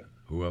thank you, All right.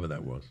 whoever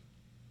that was.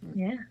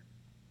 Yeah.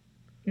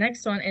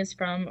 Next one is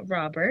from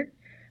Robert.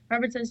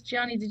 Robert says,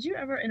 Gianni, did you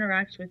ever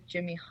interact with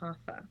Jimmy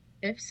Hoffa?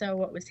 If so,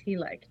 what was he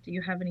like? Do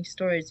you have any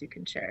stories you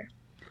can share?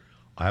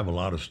 I have a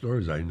lot of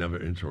stories. I never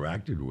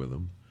interacted with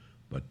him,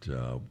 but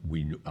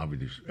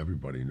obviously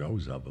everybody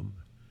knows of him.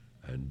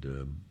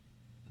 And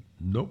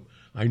nope,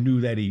 I knew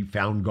that he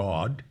found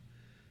God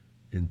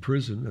in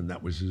prison, and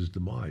that was his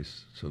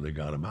demise. So they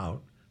got him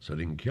out, so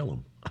they didn't kill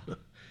him,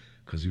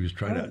 because he was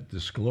trying to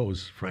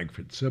disclose Frank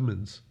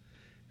Fitzsimmons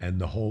and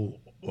the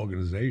whole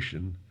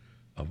organization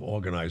of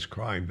organized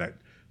crime that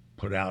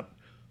put out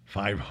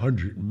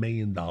 $500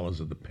 million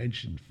of the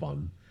pension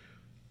fund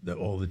that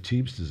all the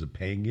Teamsters are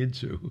paying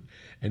into.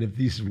 And if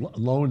these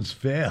loans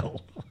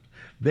fail,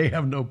 they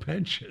have no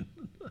pension.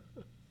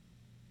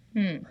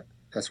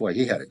 That's why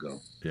he had to go.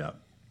 Yeah.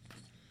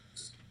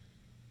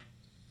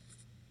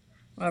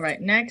 All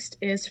right. Next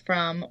is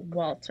from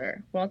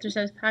Walter. Walter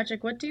says,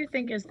 Patrick, what do you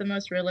think is the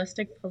most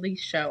realistic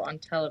police show on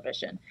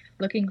television?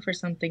 Looking for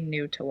something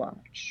new to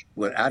watch.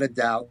 Without a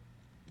doubt,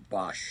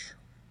 Bosch.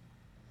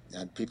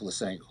 And people are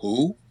saying,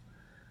 who?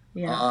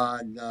 Yeah.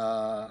 On,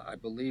 I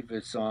believe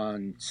it's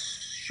on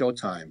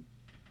Showtime.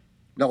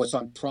 No, it's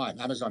on Prime.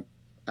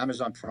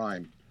 Amazon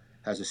Prime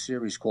has a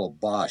series called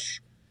Bosch.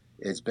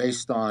 It's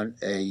based on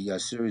a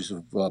series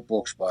of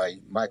books by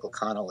Michael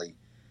Connelly,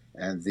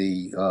 and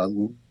the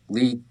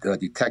lead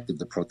detective,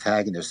 the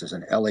protagonist, is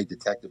an LA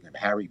detective named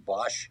Harry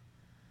Bosch.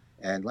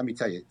 And let me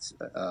tell you, it's,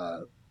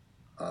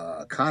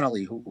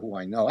 Connelly, who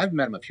I know, I've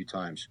met him a few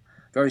times.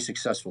 Very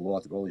successful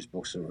author. All these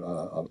books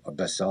are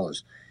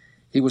bestsellers.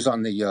 He was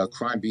on the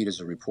crime beat as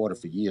a reporter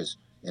for years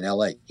in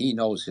L.A. He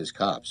knows his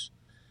cops.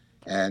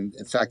 And,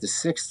 in fact, the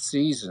 6th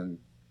season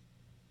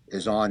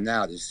is on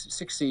now. There's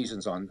 6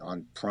 seasons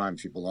on Prime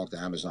if you belong to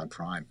Amazon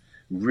Prime.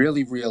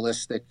 Really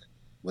realistic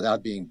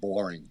without being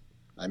boring.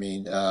 I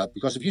mean,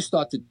 because if you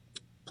start to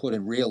put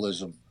in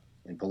realism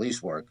in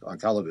police work on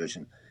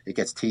television, it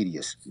gets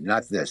tedious.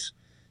 Not this.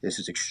 This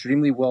is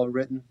extremely well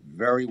written,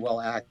 very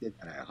well acted,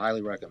 and I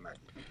highly recommend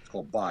it. It's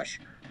called Bosch,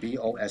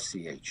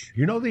 B-O-S-C-H.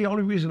 You know the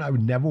only reason I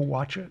would never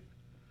watch it?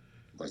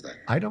 What's that?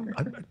 I don't.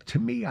 To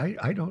me,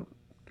 I don't.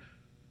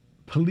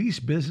 police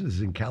business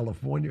in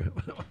California.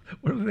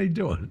 What are they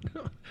doing?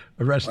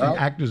 Arresting Well-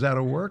 actors out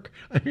of work?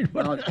 I mean,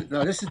 what?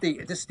 No, this is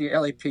the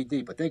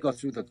LAPD, but they go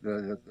through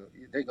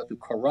they go through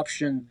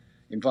corruption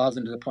involved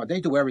in the department.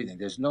 They do everything.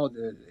 There's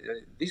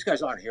these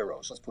guys aren't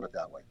heroes. Let's put it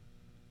that way.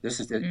 This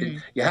is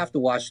you have to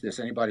watch this.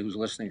 Anybody who's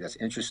listening that's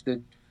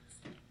interested,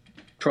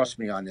 trust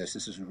me on this.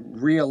 This is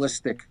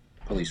realistic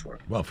police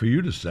work. Well, for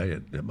you to say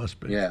it, it must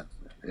be. Yeah,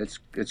 it's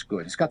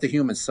good. It's got the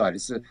human side.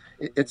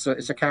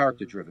 It's a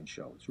character driven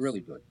show. It's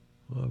really good.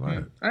 All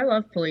right. I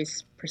love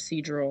police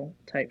procedural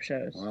type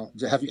shows. Well,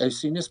 have you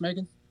seen this,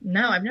 Megan?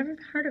 No, I've never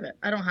heard of it.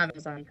 I don't have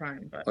Amazon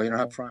Prime, but Oh, you don't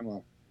have Prime?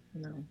 Well,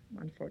 no,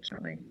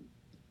 unfortunately.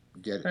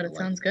 get it. But it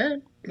sounds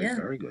good. It's Yeah.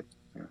 very good.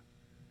 Yeah.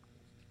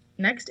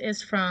 Next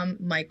is from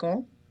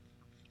Michael.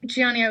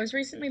 Gianni, I was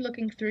recently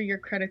looking through your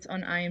credits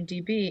on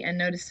IMDb and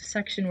noticed a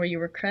section where you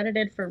were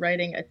credited for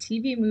writing a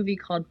TV movie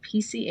called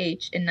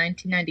PCH in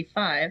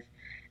 1995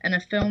 and a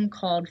film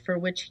called For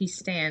Which He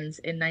Stands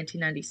in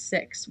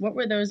 1996. What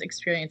were those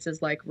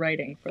experiences like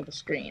writing for the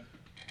screen?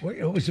 Well,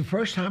 it was the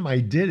first time I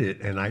did it,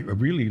 and I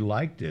really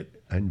liked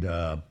it. And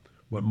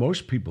what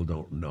most people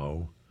don't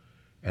know,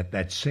 at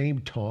that same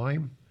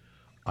time,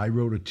 I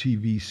wrote a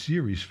TV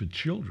series for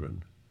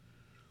children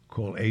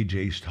called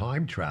AJ's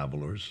Time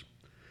Travelers,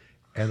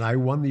 and I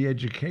won the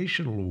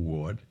Educational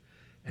Award,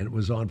 and it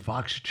was on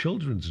Fox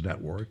Children's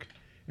Network,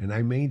 and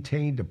I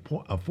maintained a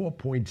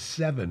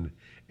 4.7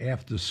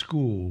 after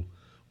school,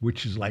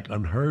 which is like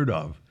unheard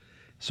of.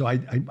 So I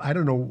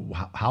don't know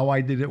how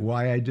I did it,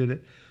 why I did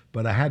it,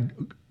 but I had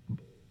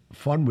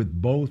fun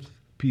with both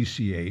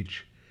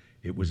PCH.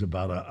 It was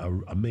about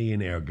a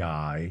millionaire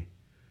guy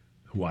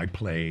who I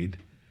played,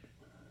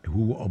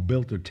 who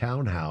built a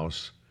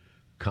townhouse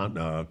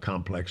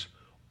complex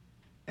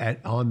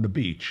on the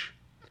beach.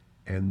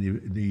 And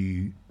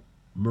the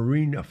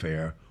Marine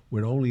Affair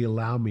would only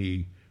allow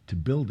me to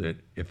build it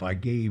if I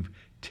gave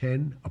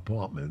 10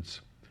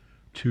 apartments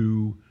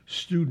to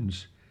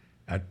students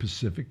at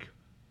Pacific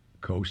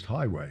Coast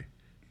Highway.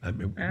 I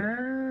mean,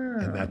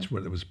 and that's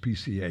what it was,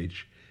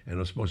 PCH. And it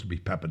was supposed to be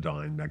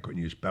Pepperdine. I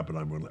couldn't use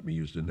Pepperdine, wouldn't let me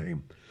use the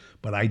name.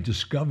 But I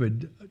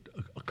discovered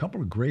a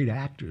couple of great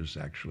actors,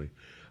 actually.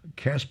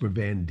 Casper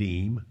Van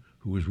Diem,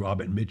 who was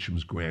Robert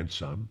Mitchum's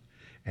grandson,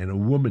 and a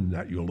woman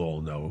that you'll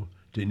all know,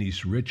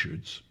 Denise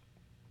Richards.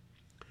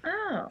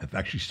 Oh. In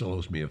fact, she still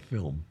owes me a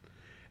film.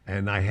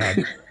 And I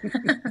had...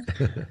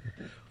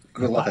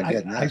 Good luck on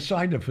getting I that.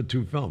 signed her for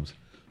 2 films.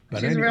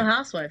 But She's anyway, a real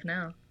housewife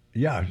now.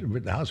 yeah,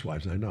 with the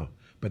Housewives, I know.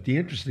 But the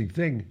interesting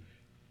thing,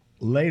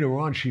 later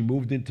on, she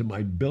moved into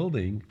my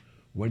building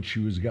when she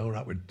was going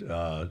out with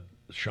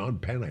Sean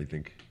Penn, I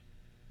think.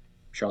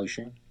 Charlie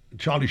Sheen.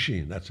 Charlie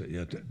Sheen, that's it.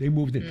 Yeah, they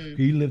moved in.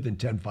 He lived in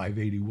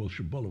 10580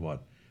 Wilshire Boulevard,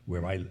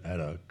 where I had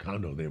a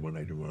condo there when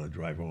I didn't want to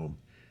drive home.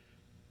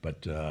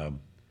 But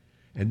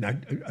and I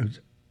was,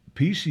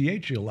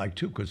 PCH you'll like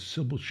too, because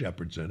Sybil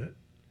Shepherd's in it.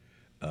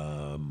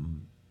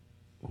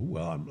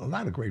 Well, a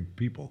lot of great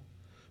people,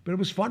 but it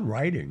was fun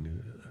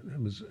writing. It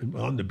was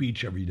on the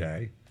beach every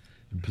day,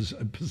 in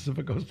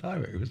Pacific Coast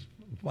Highway. It was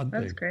a fun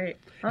thing. That's great.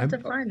 I'll have to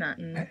find that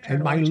and try And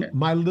to watch it.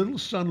 my little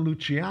son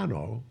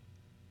Luciano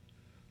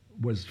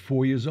was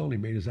 4 years old. He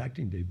made his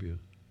acting debut.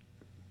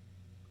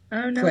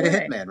 Oh, no Played a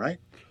way. hitman, right?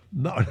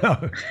 No.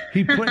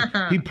 He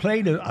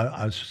played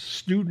a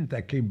student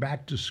that came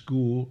back to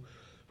school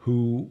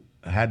who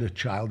had a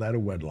child out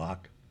of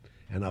wedlock,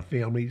 and our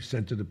family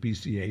sent her to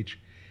PCH,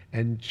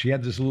 and she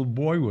had this little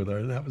boy with her,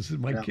 and that was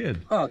my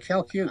kid. Oh,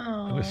 how cute.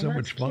 Oh, It was so that's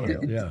much fun.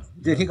 cute. Yeah.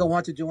 Did he go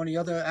on to do any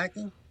other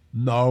acting?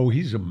 No,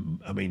 he's an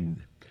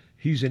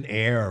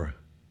heir.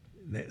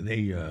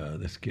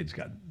 This kid's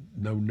got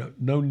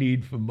no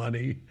need for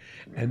money,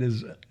 and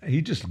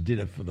he just did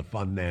it for the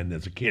fun. Then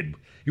as a kid,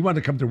 he wanted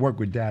to come to work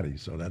with Daddy,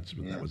 so that's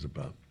what that was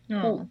about.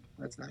 Oh,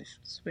 That's nice.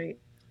 sweet.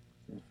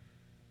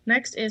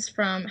 Next is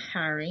from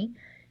Harry.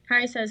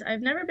 Harry says,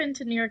 I've never been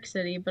to New York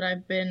City, but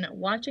I've been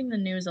watching the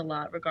news a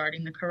lot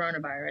regarding the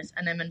coronavirus,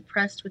 and I'm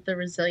impressed with the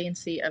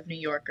resiliency of New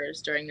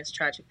Yorkers during this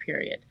tragic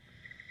period.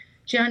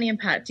 Gianni and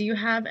Pat, do you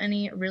have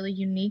any really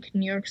unique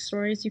New York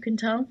stories you can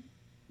tell?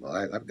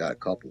 Well, I've got a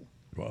couple.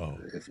 Wow.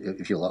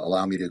 If you'll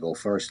allow me to go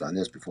first on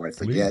this before I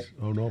forget. Please.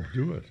 Oh no,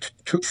 do it.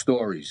 2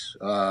 stories.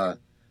 There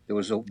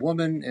was a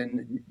woman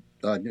in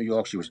New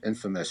York. She was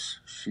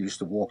infamous. She used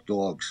to walk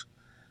dogs.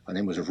 Her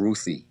name was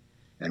Ruthie.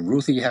 And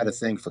Ruthie had a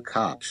thing for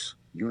cops,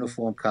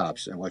 uniformed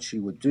cops. And what she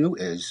would do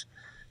is,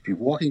 if you're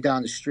walking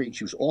down the street,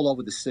 she was all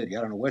over the city.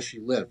 I don't know where she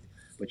lived,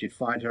 but you'd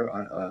find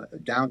her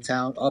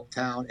downtown,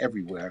 uptown,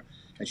 everywhere.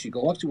 And she'd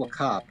go up to a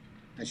cop,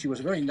 and she was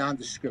a very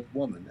nondescript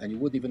woman, and you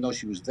wouldn't even know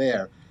she was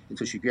there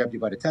until she grabbed you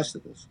by the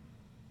testicles.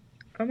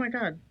 Oh my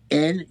God.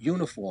 In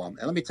uniform.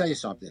 And let me tell you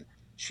something.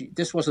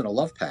 This wasn't a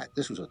love pat.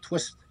 This was a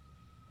twist.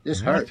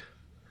 This What? hurt.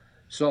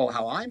 So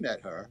how I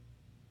met her,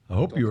 I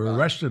hope you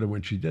arrested her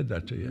when she did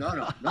that to you.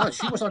 no,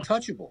 she was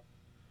untouchable.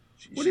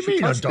 What do you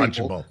mean touched people.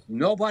 untouchable?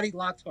 Nobody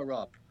locked her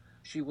up.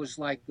 She was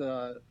like,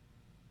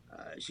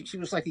 She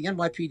was like the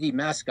NYPD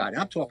mascot, and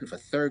I'm talking for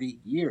 30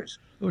 years.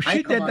 Well, I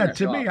she come did on that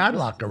to job. me. I'd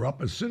lock her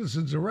up as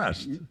citizen's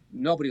arrest.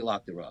 Nobody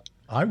locked her up.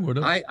 I would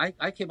have.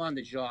 I came on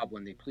the job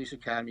when the police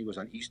academy was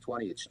on East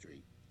 20th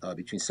Street,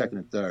 between 2nd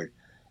and 3rd,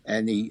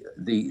 and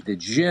the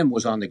gym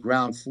was on the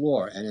ground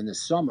floor. And in the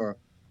summer,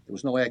 there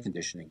was no air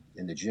conditioning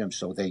in the gym,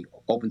 so they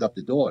opened up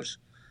the doors.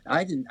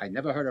 I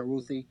never heard of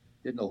Ruthie.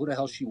 Didn't know who the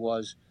hell she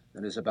was.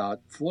 And there's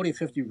about 40 or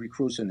 50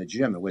 recruits in the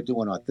gym, and we're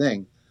doing our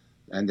thing.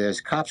 And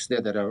there's cops there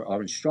that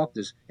are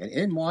instructors. And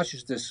in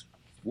marches this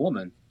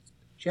woman.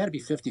 She had to be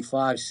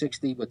 55,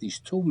 60 with these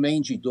two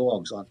mangy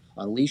dogs on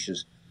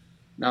leashes.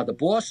 Now, the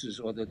bosses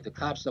or the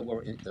cops that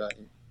were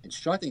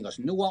instructing us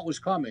knew what was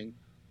coming,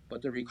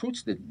 but the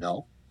recruits didn't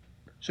know.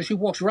 So she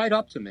walks right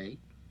up to me.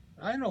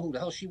 I don't know who the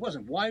hell she was.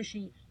 And why is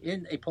she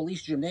in a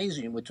police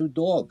gymnasium with two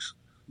dogs?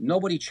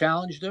 Nobody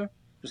challenged her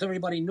because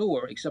everybody knew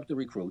her except the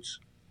recruits.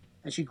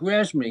 And she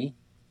grabs me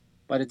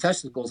by the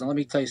testicles. And let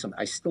me tell you something.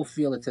 I still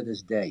feel it to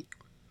this day.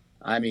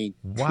 I mean,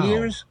 wow.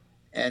 Tears.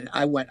 And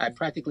I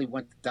practically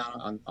went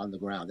down on the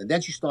ground. And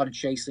then she started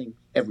chasing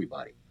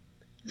everybody.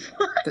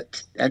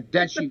 What? And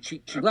then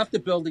she left the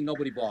building.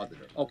 Nobody bothered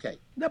her. Okay.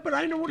 No, but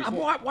I know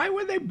why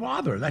would they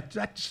bother?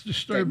 That's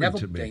disturbing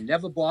to me. They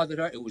never bothered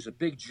her. It was a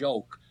big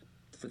joke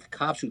for the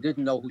cops who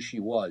didn't know who she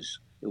was.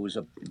 It was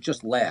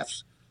just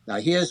laughs. Now,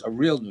 here's a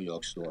real New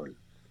York story.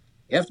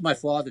 After my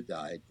father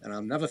died, and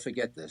I'll never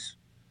forget this,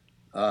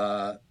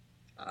 I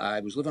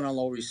was living on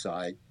Lower East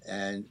Side,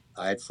 and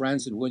I had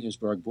friends in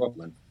Williamsburg,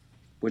 Brooklyn,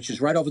 which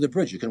is right over the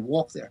bridge. You can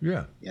walk there.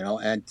 Yeah.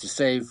 And to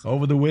save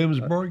over the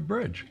Williamsburg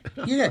Bridge.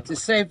 yeah, to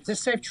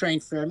save train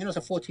fare. I mean, I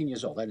was 14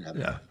 years old. I didn't have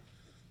money.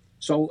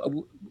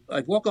 So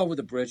I'd walk over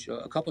the bridge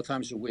a couple of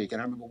times a week.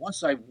 And I remember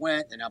once I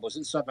went and I was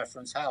inside my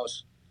friend's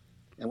house.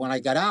 And when I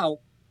got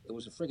out, it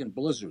was a friggin'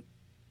 blizzard.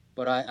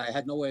 But I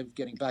had no way of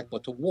getting back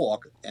but to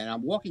walk. And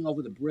I'm walking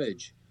over the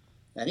bridge.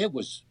 And it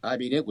was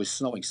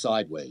snowing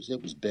sideways.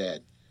 It was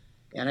bad.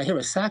 And I hear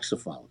a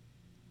saxophone.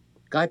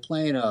 Guy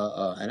playing it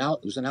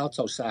was an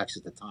alto sax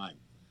at the time.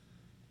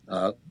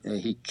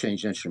 He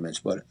changed instruments,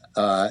 but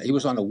he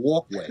was on the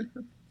walkway,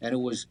 and it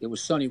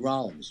was Sonny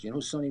Rollins. You know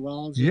who Sonny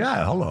Rollins is?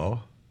 Yeah, hello.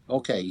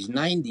 Okay, he's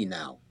 90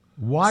 now.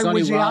 Why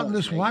Sonny was he out in Rollins,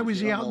 this? Why was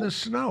he out in the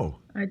snow?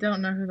 I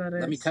don't know who that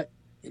is. Let me tell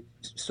you,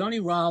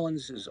 Sonny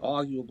Rollins is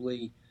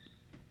arguably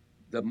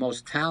the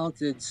most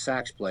talented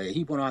sax player.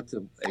 He went on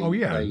to play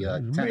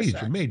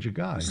major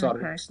guy.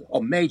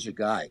 Major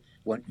guy.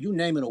 When you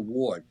name an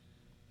award.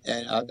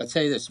 And I'll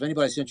tell you this: if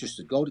anybody's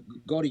interested, go to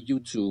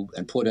YouTube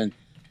and put in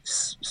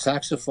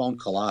 "Saxophone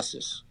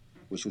Colossus,"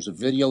 which was a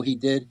video he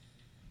did.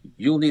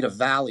 You'll need a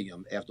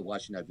Valium after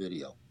watching that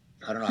video.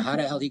 I don't know how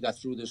the hell he got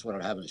through this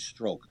without having a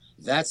stroke.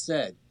 That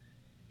said,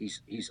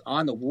 he's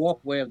on the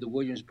walkway of the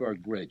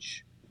Williamsburg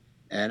Bridge,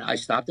 and I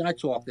stopped and I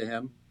talked to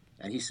him,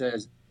 and he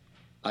says,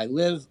 "I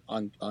live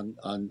on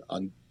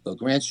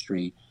Grant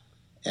Street,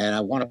 and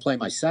I want to play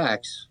my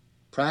sax,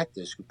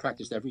 practice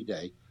every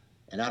day."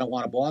 And I don't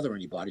want to bother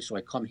anybody, so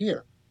I come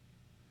here.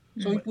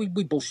 So we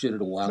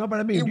bullshitted a while. No, but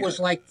I mean, it was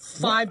like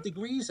 5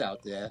 degrees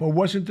out there. But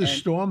wasn't the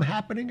storm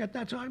happening at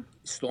that time?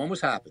 Storm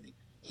was happening.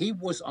 He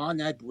was on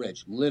that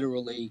bridge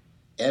literally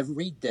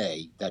every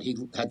day that he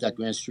had that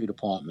Grand Street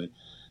apartment.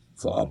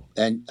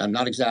 And I'm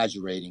not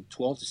exaggerating,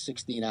 12 to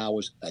 16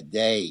 hours a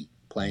day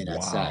playing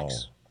that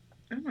sax.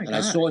 Oh my God. And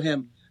I saw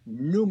him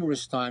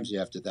numerous times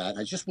after that.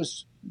 I just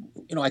was,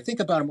 I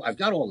think about him. I've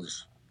got all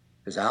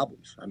his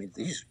albums. I mean,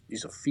 he's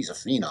a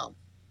phenom.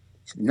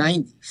 He's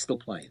 90, still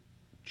playing.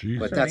 Jeez.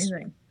 But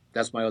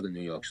that's my other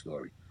New York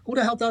story. Who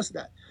the hell does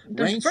that?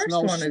 The Rain, first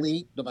snow, one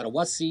sleet, no matter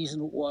what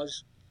season it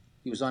was,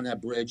 he was on that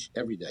bridge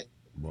every day.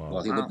 Wow.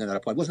 Well, he lived in that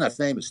apartment. He wasn't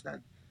that famous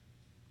then.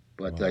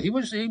 But he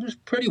was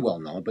pretty well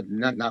known, but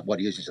not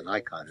what he is. He's an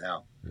icon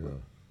now. Yeah,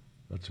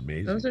 that's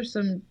amazing. Those are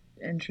some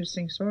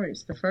interesting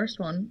stories. The first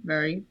one,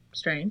 very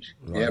strange.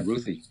 Right. Yeah,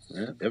 Ruthie.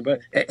 Yeah.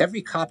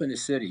 Every cop in the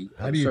city.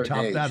 How do you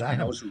top that?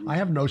 I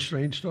have no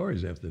strange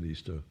stories after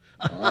these two.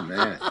 Oh,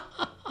 man.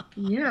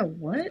 Yeah,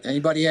 what?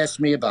 Anybody asks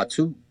me about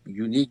two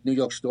unique New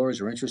York stories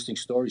or interesting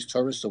stories,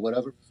 tourists or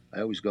whatever,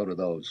 I always go to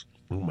those.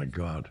 Oh, my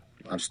God.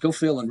 I'm still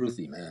feeling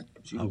Ruthie, man.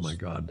 My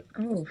God.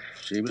 Oh.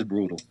 She was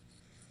brutal.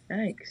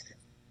 Yikes.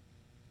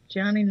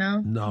 Gianni,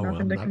 no? No.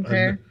 Nothing to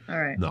compare? All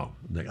right. No,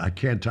 I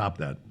can't top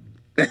that.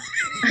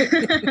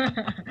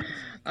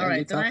 All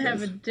right, then I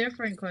have a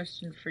different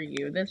question for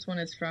you. This one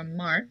is from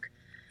Mark.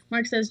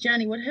 Mark says,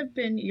 Gianni, what have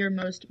been your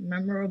most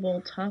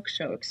memorable talk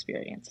show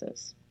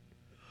experiences?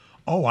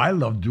 Oh, I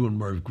love doing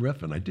Merv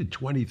Griffin. I did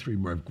 23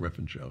 Merv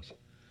Griffin shows.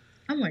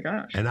 Oh, my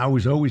gosh. And I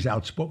was always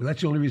outspoken.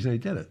 That's the only reason I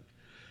did it.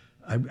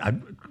 I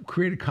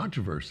created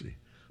controversy.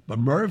 But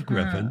Merv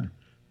Griffin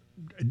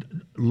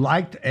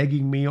liked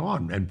egging me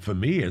on. And for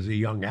me, as a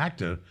young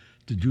actor,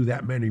 to do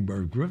that many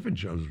Merv Griffin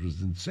shows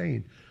was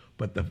insane.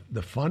 But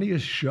the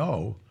funniest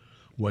show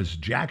was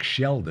Jack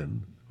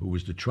Sheldon, who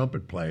was the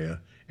trumpet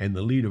player and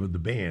the leader of the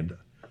band.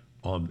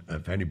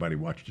 If anybody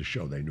watched the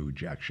show, they knew who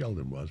Jack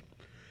Sheldon was.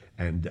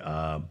 And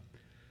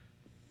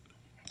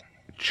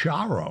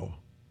Charo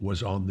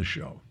was on the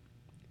show.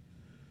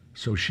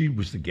 So she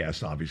was the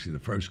guest, obviously the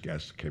first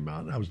guest came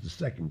out, and I was the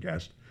second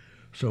guest.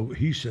 So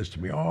he says to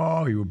me,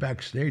 "Oh, you were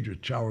backstage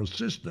with Charo's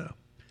sister."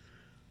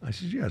 I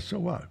said, "Yeah, so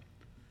what?"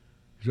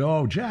 He said,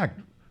 "Oh, Jack,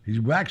 he's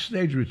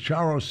backstage with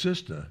Charo's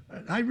sister."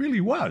 I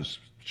really was.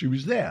 She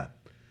was there.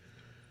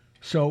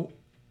 So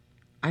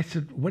I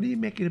said, "What are you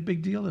making a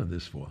big deal of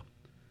this for?"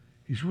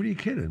 He said, "What are you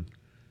kidding?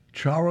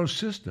 Charo's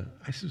sister."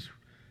 I said,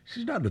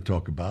 "She's nothing to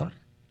talk about.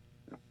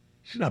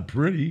 She's not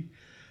pretty."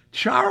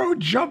 Charo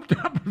jumped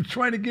up and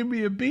tried to give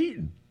me a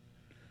beating.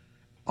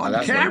 On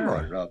that's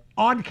camera. right.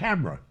 On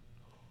camera.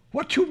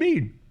 What you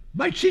mean?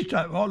 My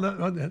sister.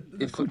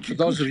 For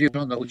those of you who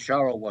don't know who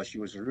Charo was, she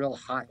was a real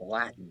hot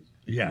Latin.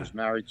 Yeah. She was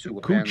married to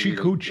a Coochie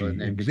man Coochie.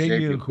 named Xavier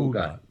Xavier Cugat.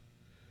 Cugat.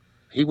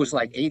 He was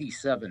like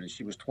 87 and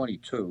she was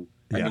 22.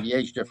 I Yeah. mean, the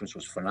age difference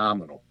was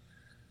phenomenal.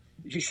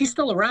 She's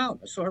still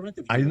around. I saw her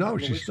interview. I know,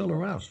 she's still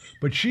around.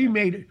 But she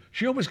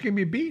almost gave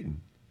me a beating.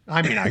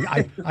 I mean,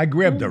 I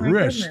grabbed Oh, the my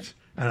wrist goodness.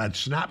 and I'd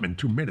snap in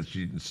 2 minutes.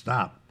 She didn't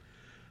stop.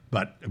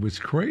 But it was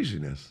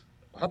craziness.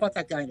 How about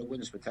that guy in the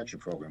witness protection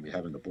program we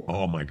have in the book?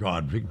 Oh, my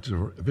God.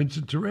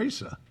 Vincent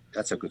Teresa.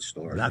 That's a good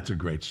story. That's a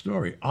great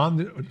story on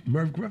the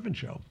Merv Griffin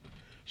show.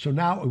 So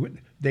now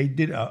they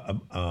did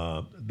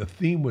the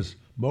theme was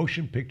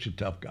motion picture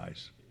tough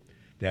guys.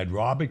 They had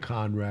Robert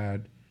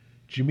Conrad,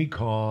 Jimmy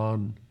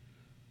Kahn,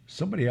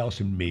 somebody else,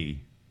 and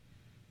me.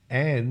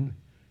 And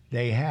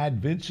they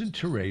had Vincent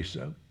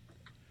Teresa,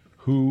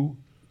 who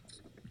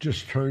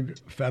just turned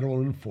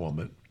federal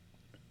informant.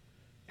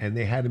 And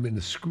they had him in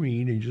the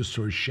screen, and you just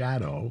saw his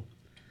shadow.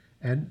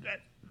 And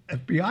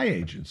FBI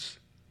agents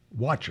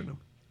watching him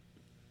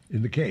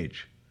in the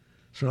cage.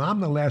 So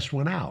I'm the last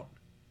one out.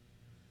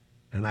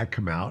 And I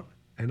come out,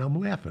 and I'm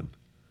laughing.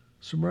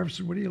 So Merv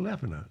said, "What are you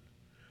laughing at?"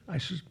 I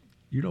said,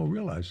 "You don't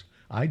realize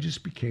I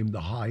just became the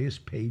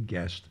highest paid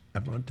guest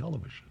ever on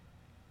television."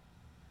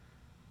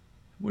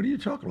 "What are you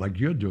talking like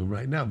you're doing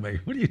right now, mate?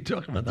 What are you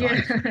talking about, the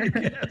highest paid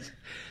guest?"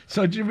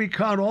 So Jimmy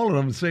caught all of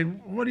them saying,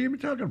 "What are you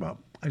talking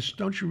about?" I said,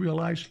 "Don't you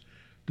realize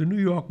the New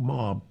York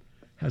mob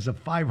has a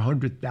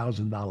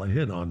 $500,000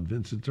 hit on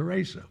Vincent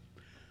Teresa?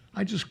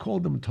 I just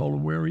called him and told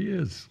him where he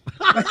is."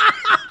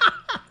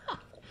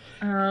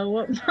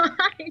 What?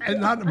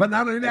 But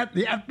not only that,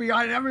 the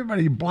FBI and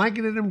everybody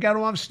blanketed him, got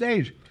him off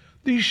stage.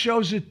 These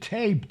shows are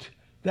taped.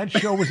 That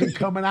show wasn't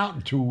coming out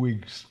in 2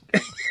 weeks.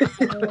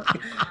 Oh,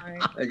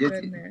 my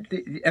goodness.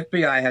 The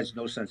FBI has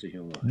no sense of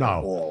humor.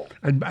 No.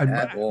 At all.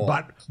 At all.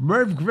 But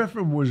Merv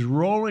Griffin was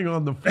rolling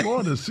on the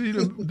floor to see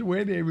the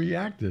way they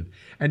reacted.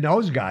 And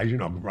those guys,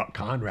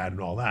 Conrad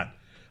and all that,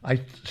 I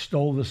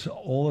stole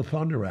all the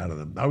thunder out of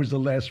them. I was the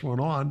last one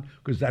on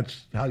because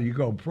that's how you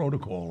go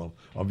protocol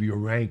of your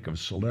rank of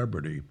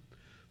celebrity.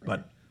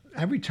 But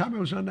every time I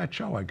was on that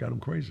show, I got them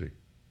crazy.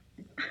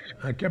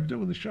 I kept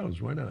doing the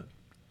shows. Why not?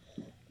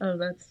 Oh,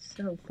 that's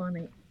so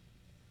funny.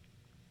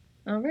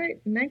 All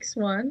right, next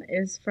one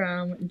is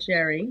from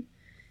Jerry.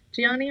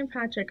 Gianni and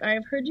Patrick, I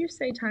have heard you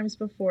say times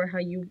before how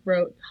you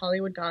wrote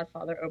Hollywood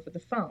Godfather over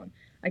the phone.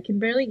 I can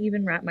barely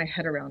even wrap my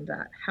head around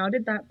that. How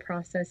did that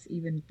process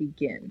even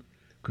begin?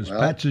 Because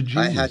Pat's a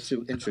genius. I had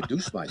to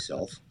introduce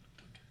myself.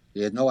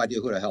 He had no idea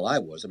who the hell I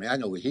was. I mean, I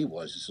know who he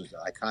was. This was an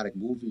iconic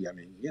movie. I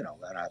mean, I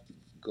don't have to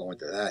go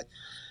into that.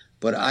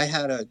 But I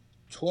had to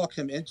talk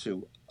him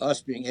into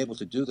us being able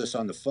to do this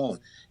on the phone.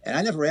 And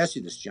I never asked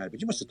you this, Johnny,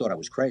 but you must have thought I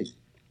was crazy.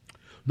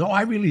 No,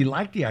 I really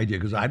liked the idea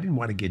because I didn't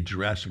want to get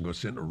dressed and go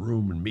sit in a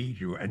room and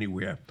meet you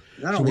anywhere.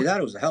 Not only that,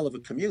 it was a hell of a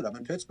commute. I'm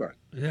in Pittsburgh.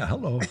 Yeah,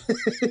 hello.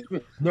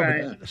 No,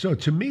 Right. so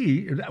to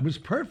me, that was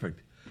perfect.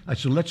 I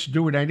said, let's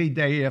do it any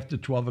day after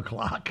 12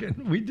 o'clock,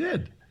 and we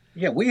did.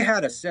 Yeah, we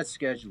had a set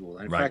schedule.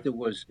 And in Right. fact, it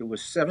was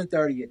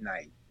 7:30 at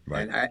night.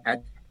 Right.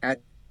 And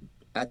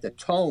at the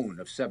tone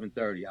of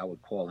 7:30, I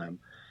would call him.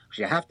 Because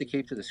you have to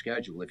keep to the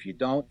schedule. If you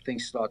don't,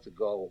 things start to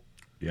go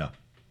Yeah.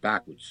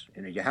 backwards.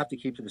 You have to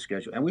keep to the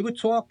schedule. And we would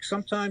talk.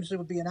 Sometimes it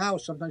would be an hour.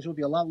 Sometimes it would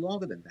be a lot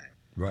longer than that.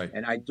 Right.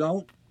 And I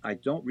don't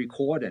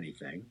record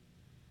anything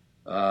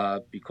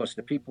because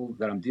the people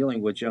that I'm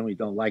dealing with generally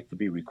don't like to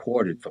be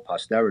recorded for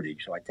posterity.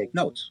 So I take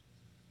notes.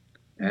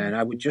 And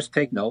I would just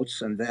take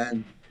notes, and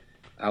then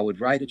I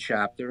would write a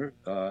chapter,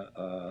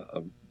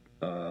 a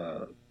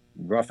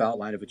rough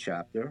outline of a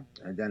chapter,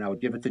 and then I would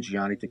give it to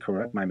Gianni to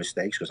correct my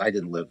mistakes because I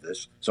didn't live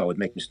this, so I would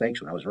make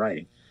mistakes when I was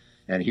writing.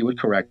 And he would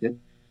correct it,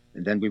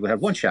 and then we would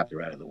have one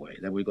chapter out of the way.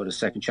 Then we'd go to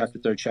second chapter,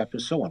 third chapter,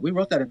 and so on. We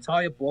wrote that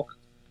entire book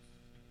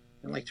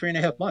in like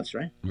 3.5 months,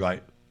 right?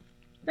 Right.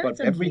 That's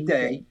But every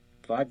day, amazing.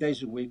 5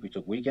 days a week, we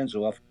took weekends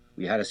off.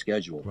 We had a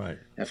schedule. Right.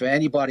 And for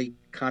anybody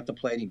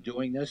contemplating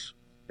doing this,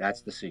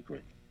 that's the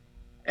secret.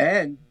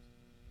 And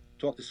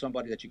talk to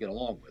somebody that you get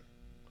along with.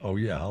 Oh,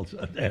 yeah.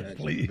 That's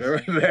Please.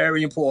 very,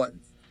 very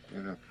important.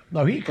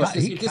 No, Because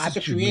this is a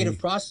captured creative me.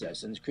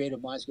 process, and as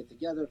creative minds get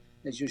together,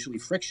 there's usually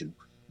friction.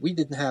 We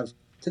didn't have,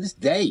 to this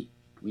day,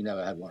 we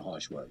never had one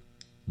harsh word.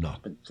 No. It's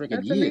been freaking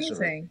That's years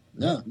already. amazing.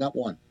 No, not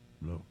one.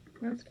 No.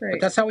 That's But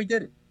great. that's how we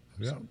did it.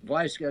 Yeah.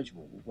 Via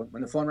schedule.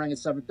 When the phone rang at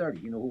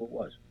 7:30, you know who it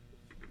was.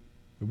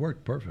 It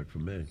worked perfect for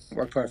me. It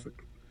worked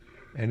perfect.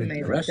 And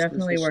Amazing. rest is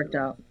Definitely history. worked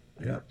out.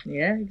 Yeah.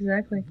 Yeah,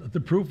 exactly. The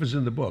proof is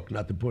in the book,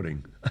 not the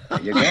pudding.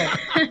 There you go.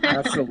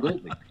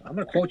 Absolutely. I'm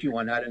going to quote you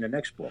on that in the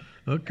next book.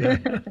 Okay.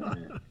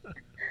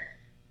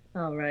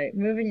 All right,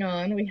 moving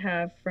on, we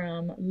have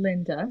from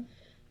Linda.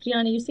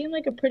 Gianni, you seem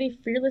like a pretty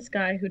fearless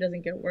guy who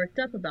doesn't get worked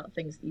up about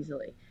things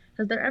easily.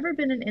 Has there ever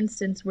been an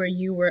instance where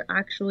you were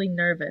actually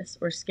nervous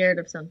or scared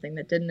of something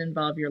that didn't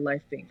involve your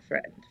life being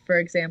threatened? For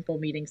example,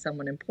 meeting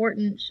someone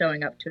important,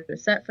 showing up to a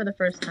set for the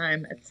first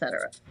time,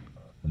 etc.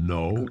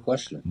 No. Good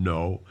question.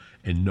 No,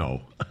 and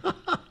no.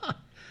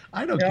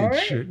 I don't All get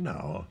right. shit.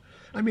 No.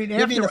 I mean, You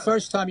mean after the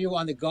first time you were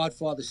on the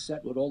Godfather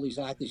set with all these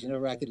actors, you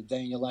never acted a day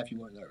in your life, you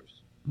weren't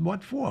nervous?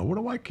 what for? What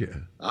do I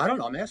care? I don't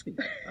know. I'm asking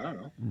you. I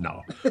don't know.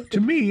 No. To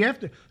me,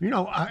 after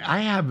I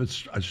have a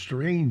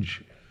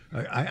strange.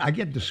 I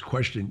get this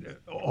question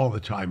all the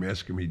time,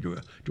 asking me, do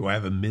I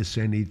ever miss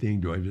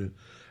anything?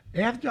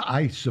 After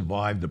I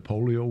survived the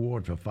polio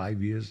ward for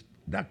 5 years,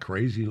 that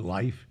crazy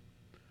life,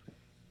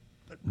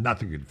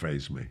 nothing could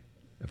faze me.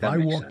 If That I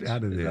makes walked sense.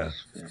 out of It there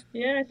does.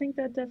 Yeah, I think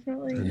that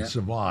definitely. and Yeah.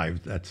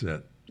 survived, that's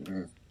it.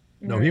 Mhm.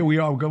 No, here we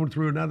are going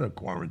through another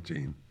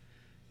quarantine.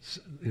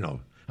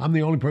 I'm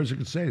the only person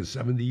who can say it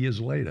 70 years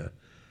later.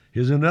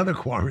 Here's another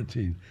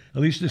quarantine.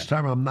 At least this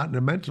time I'm not in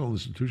a mental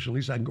institution. At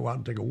least I can go out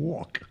and take a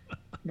walk.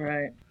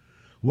 Right.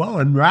 Well,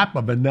 in wrap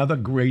of another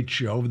great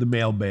show, The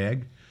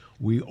Mailbag,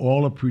 we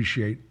all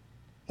appreciate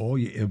all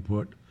your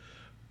input.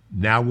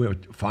 Now we're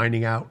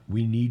finding out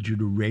we need you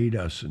to rate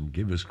us and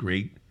give us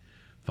great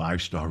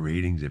 5-star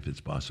ratings if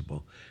it's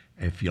possible.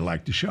 If you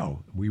like the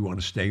show, we want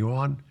to stay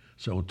on.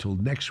 So until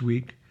next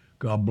week,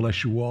 God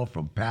bless you all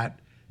from Pat,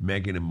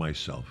 Megan, and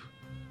myself.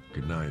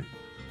 Good night.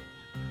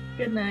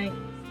 Good night.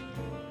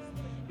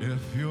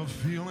 If you're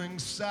feeling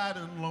sad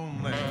and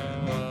lonely,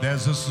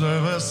 there's a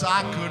service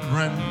I could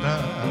render.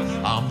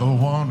 I'm the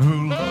one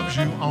who loves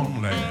you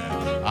only.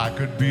 I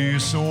could be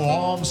so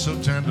warm, so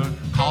tender.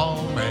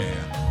 Call me.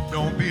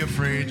 Don't be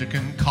afraid, you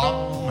can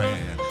call me.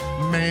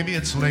 Maybe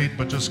it's late,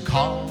 but just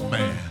call me.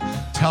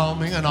 Tell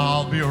me and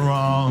I'll be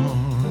around.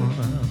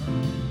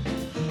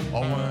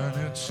 Or when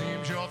it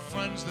seems your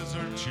friends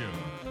desert you.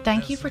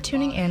 Thank you for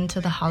tuning in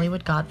to the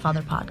Hollywood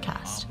Godfather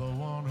podcast.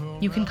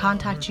 You can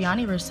contact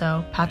Gianni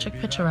Russo, Patrick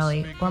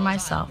Picciarelli, or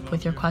myself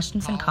with your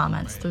questions and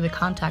comments through the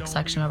contact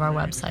section of our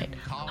website,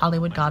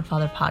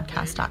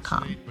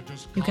 HollywoodGodfatherPodcast.com.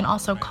 You can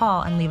also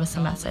call and leave us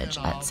a message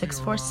at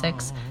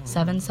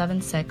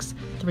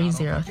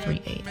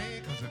 646-776-3038.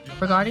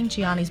 Regarding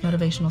Gianni's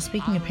motivational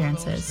speaking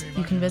appearances,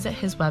 you can visit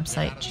his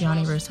website,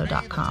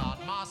 GianniRusso.com.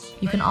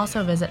 You can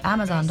also visit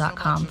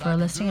Amazon.com for a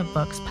listing of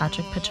books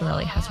Patrick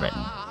Picciarelli has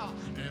written.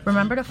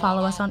 Remember to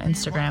follow us on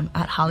Instagram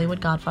at Hollywood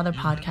Godfather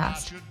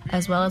Podcast,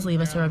 as well as leave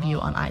us a review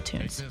on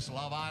iTunes.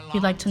 If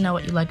you'd like to know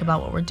what you like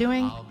about what we're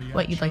doing,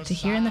 what you'd like to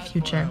hear in the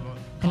future,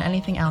 and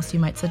anything else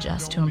you might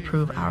suggest to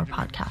improve our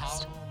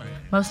podcast.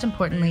 Most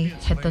importantly,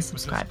 hit the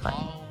subscribe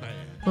button.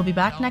 We'll be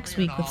back next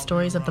week with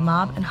stories of the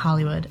mob and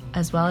Hollywood,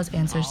 as well as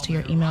answers to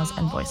your emails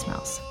and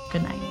voicemails.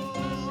 Good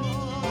night.